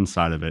been on one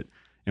side of it.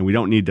 And we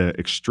don't need to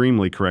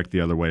extremely correct the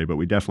other way, but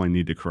we definitely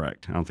need to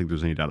correct. I don't think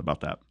there's any doubt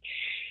about that.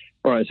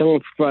 All right, so I'm going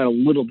to provide a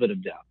little bit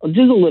of doubt,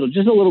 just a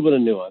little bit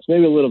of nuance,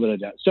 maybe a little bit of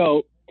doubt.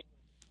 So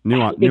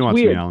nuance me,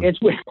 Alan. It's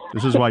weird.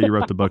 This is why you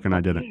wrote the book and I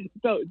didn't.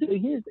 So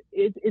here's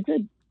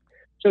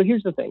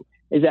the thing: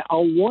 is that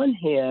on one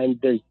hand,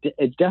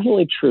 it's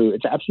definitely true.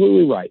 It's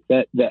absolutely right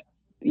that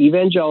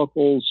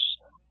evangelicals,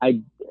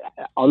 on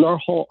the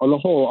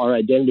whole, our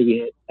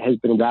identity has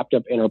been wrapped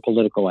up in our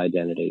political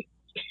identity,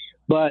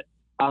 but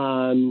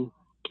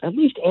at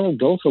least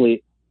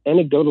anecdotally,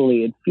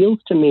 it feels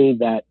to me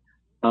that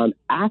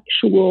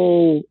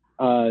actual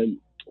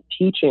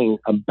teaching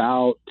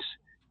about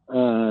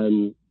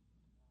common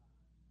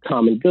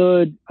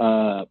good,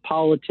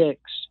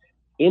 politics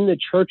in the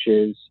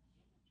churches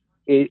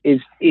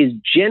is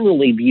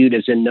generally viewed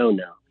as a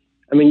no-no.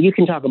 I mean, you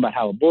can talk about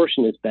how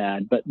abortion is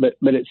bad, but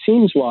it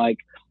seems like,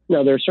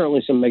 there are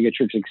certainly some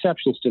megachurch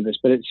exceptions to this,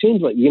 but it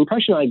seems like the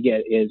impression I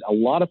get is a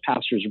lot of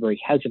pastors are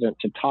very hesitant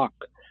to talk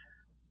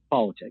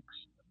politics.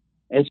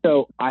 And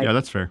so yeah,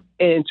 that's fair.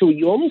 And so what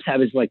you almost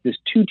have is like this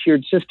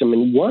two-tiered system.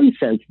 In one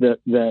sense,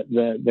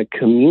 the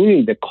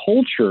community, the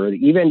culture,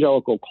 the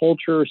evangelical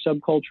culture,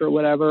 subculture,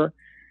 whatever,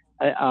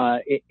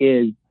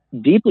 is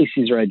deeply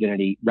sees their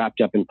identity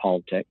wrapped up in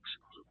politics.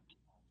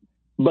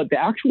 But the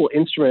actual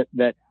instrument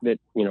that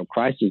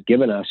Christ has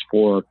given us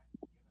for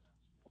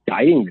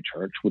guiding the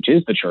church, which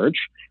is the church,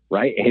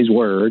 right? His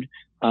word.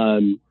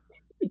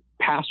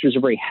 Pastors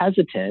are very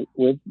hesitant,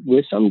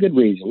 with some good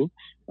reason,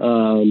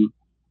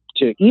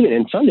 to, even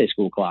in Sunday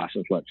school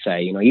classes, let's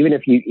say, even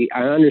if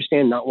I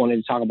understand not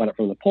wanting to talk about it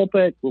from the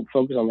pulpit, we'll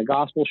focus on the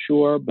gospel,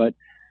 sure, but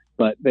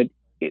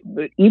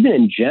even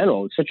in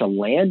general, it's such a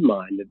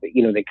landmine that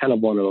they kind of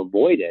want to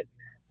avoid it.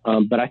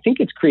 But I think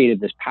it's created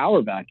this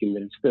power vacuum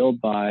that is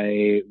filled by,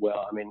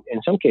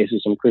 in some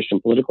cases, some Christian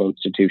political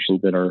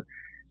institutions that are,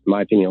 in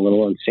my opinion, a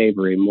little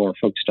unsavory, more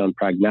focused on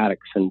pragmatics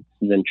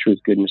than truth,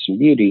 goodness, and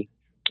beauty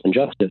and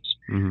justice.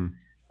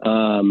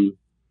 Mm-hmm.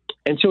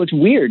 And so it's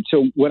weird.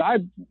 So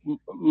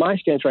my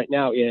stance right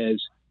now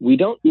is we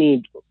don't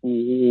need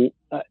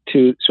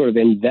to sort of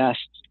invest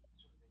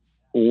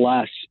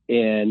less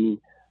in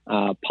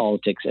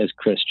politics as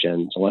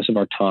Christians, less of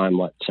our time,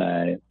 let's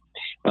say.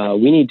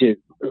 We need to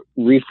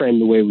reframe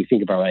the way we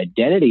think of our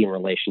identity in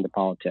relation to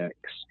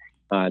politics.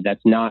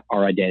 That's not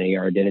our identity.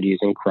 Our identity is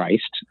in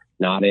Christ,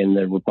 not in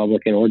the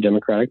Republican or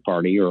Democratic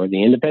Party or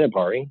the Independent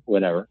Party,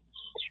 whatever.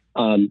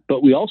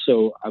 But we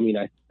also,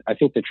 I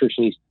think the church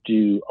needs to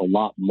do a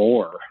lot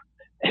more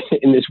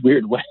in this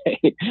weird way,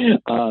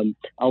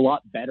 a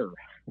lot better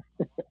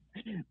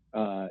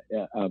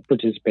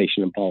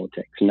participation in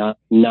politics, not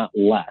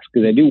less,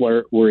 because I do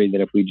worry that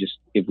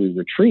if we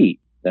retreat,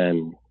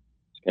 then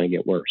it's going to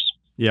get worse.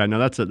 Yeah, no,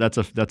 that's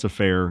a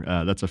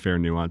fair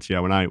nuance. Yeah,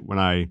 when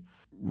I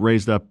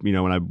raised up,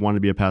 when I wanted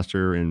to be a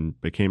pastor and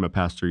became a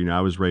pastor,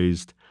 I was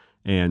raised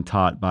and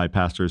taught by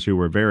pastors who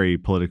were very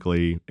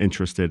politically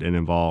interested and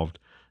involved,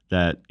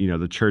 that,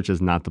 the church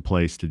is not the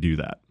place to do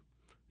that.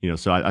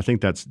 So I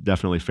think that's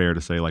definitely fair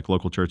to say, like,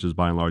 local churches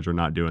by and large are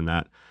not doing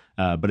that.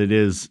 But it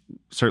is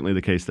certainly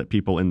the case that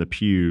people in the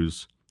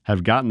pews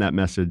have gotten that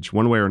message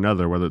one way or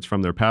another, whether it's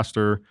from their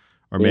pastor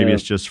or maybe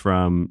it's just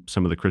from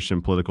some of the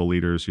Christian political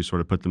leaders who sort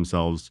of put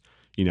themselves,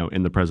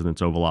 in the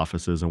president's Oval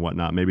Offices and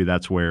whatnot. Maybe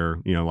that's where,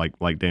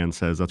 like Dan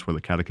says, that's where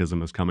the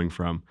catechism is coming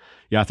from.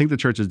 Yeah, I think the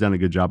church has done a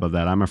good job of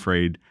that. I am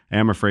afraid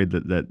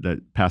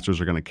that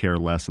pastors are going to care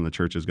less, and the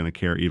church is going to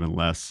care even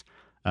less.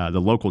 The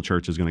local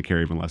church is going to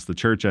care even less. The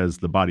church as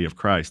the body of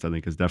Christ, I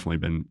think, has definitely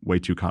been way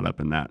too caught up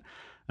in that.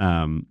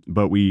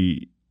 But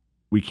we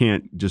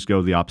can't just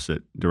go the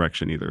opposite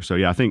direction either. So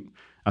yeah, I think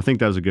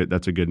that's a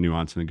good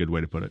nuance and a good way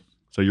to put it.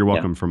 So you're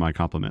welcome for my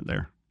compliment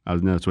there. I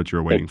know that's what you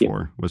were waiting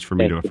for, was for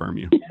me to affirm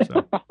you.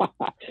 So.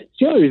 It's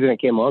the only reason I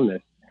came on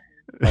this.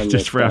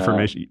 Just for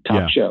affirmation.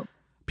 Talk show.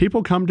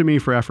 People come to me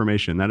for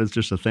affirmation. That is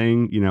just a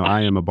thing.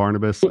 I am a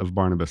Barnabas of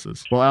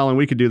Barnabases. Well, Alan,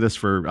 I could do this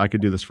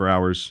for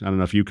hours. I don't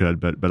know if you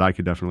could, but I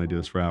could definitely do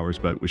this for hours,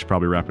 but we should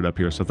probably wrap it up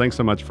here. So thanks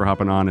so much for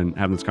hopping on and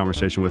having this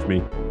conversation with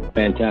me.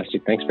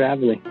 Fantastic. Thanks for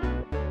having me.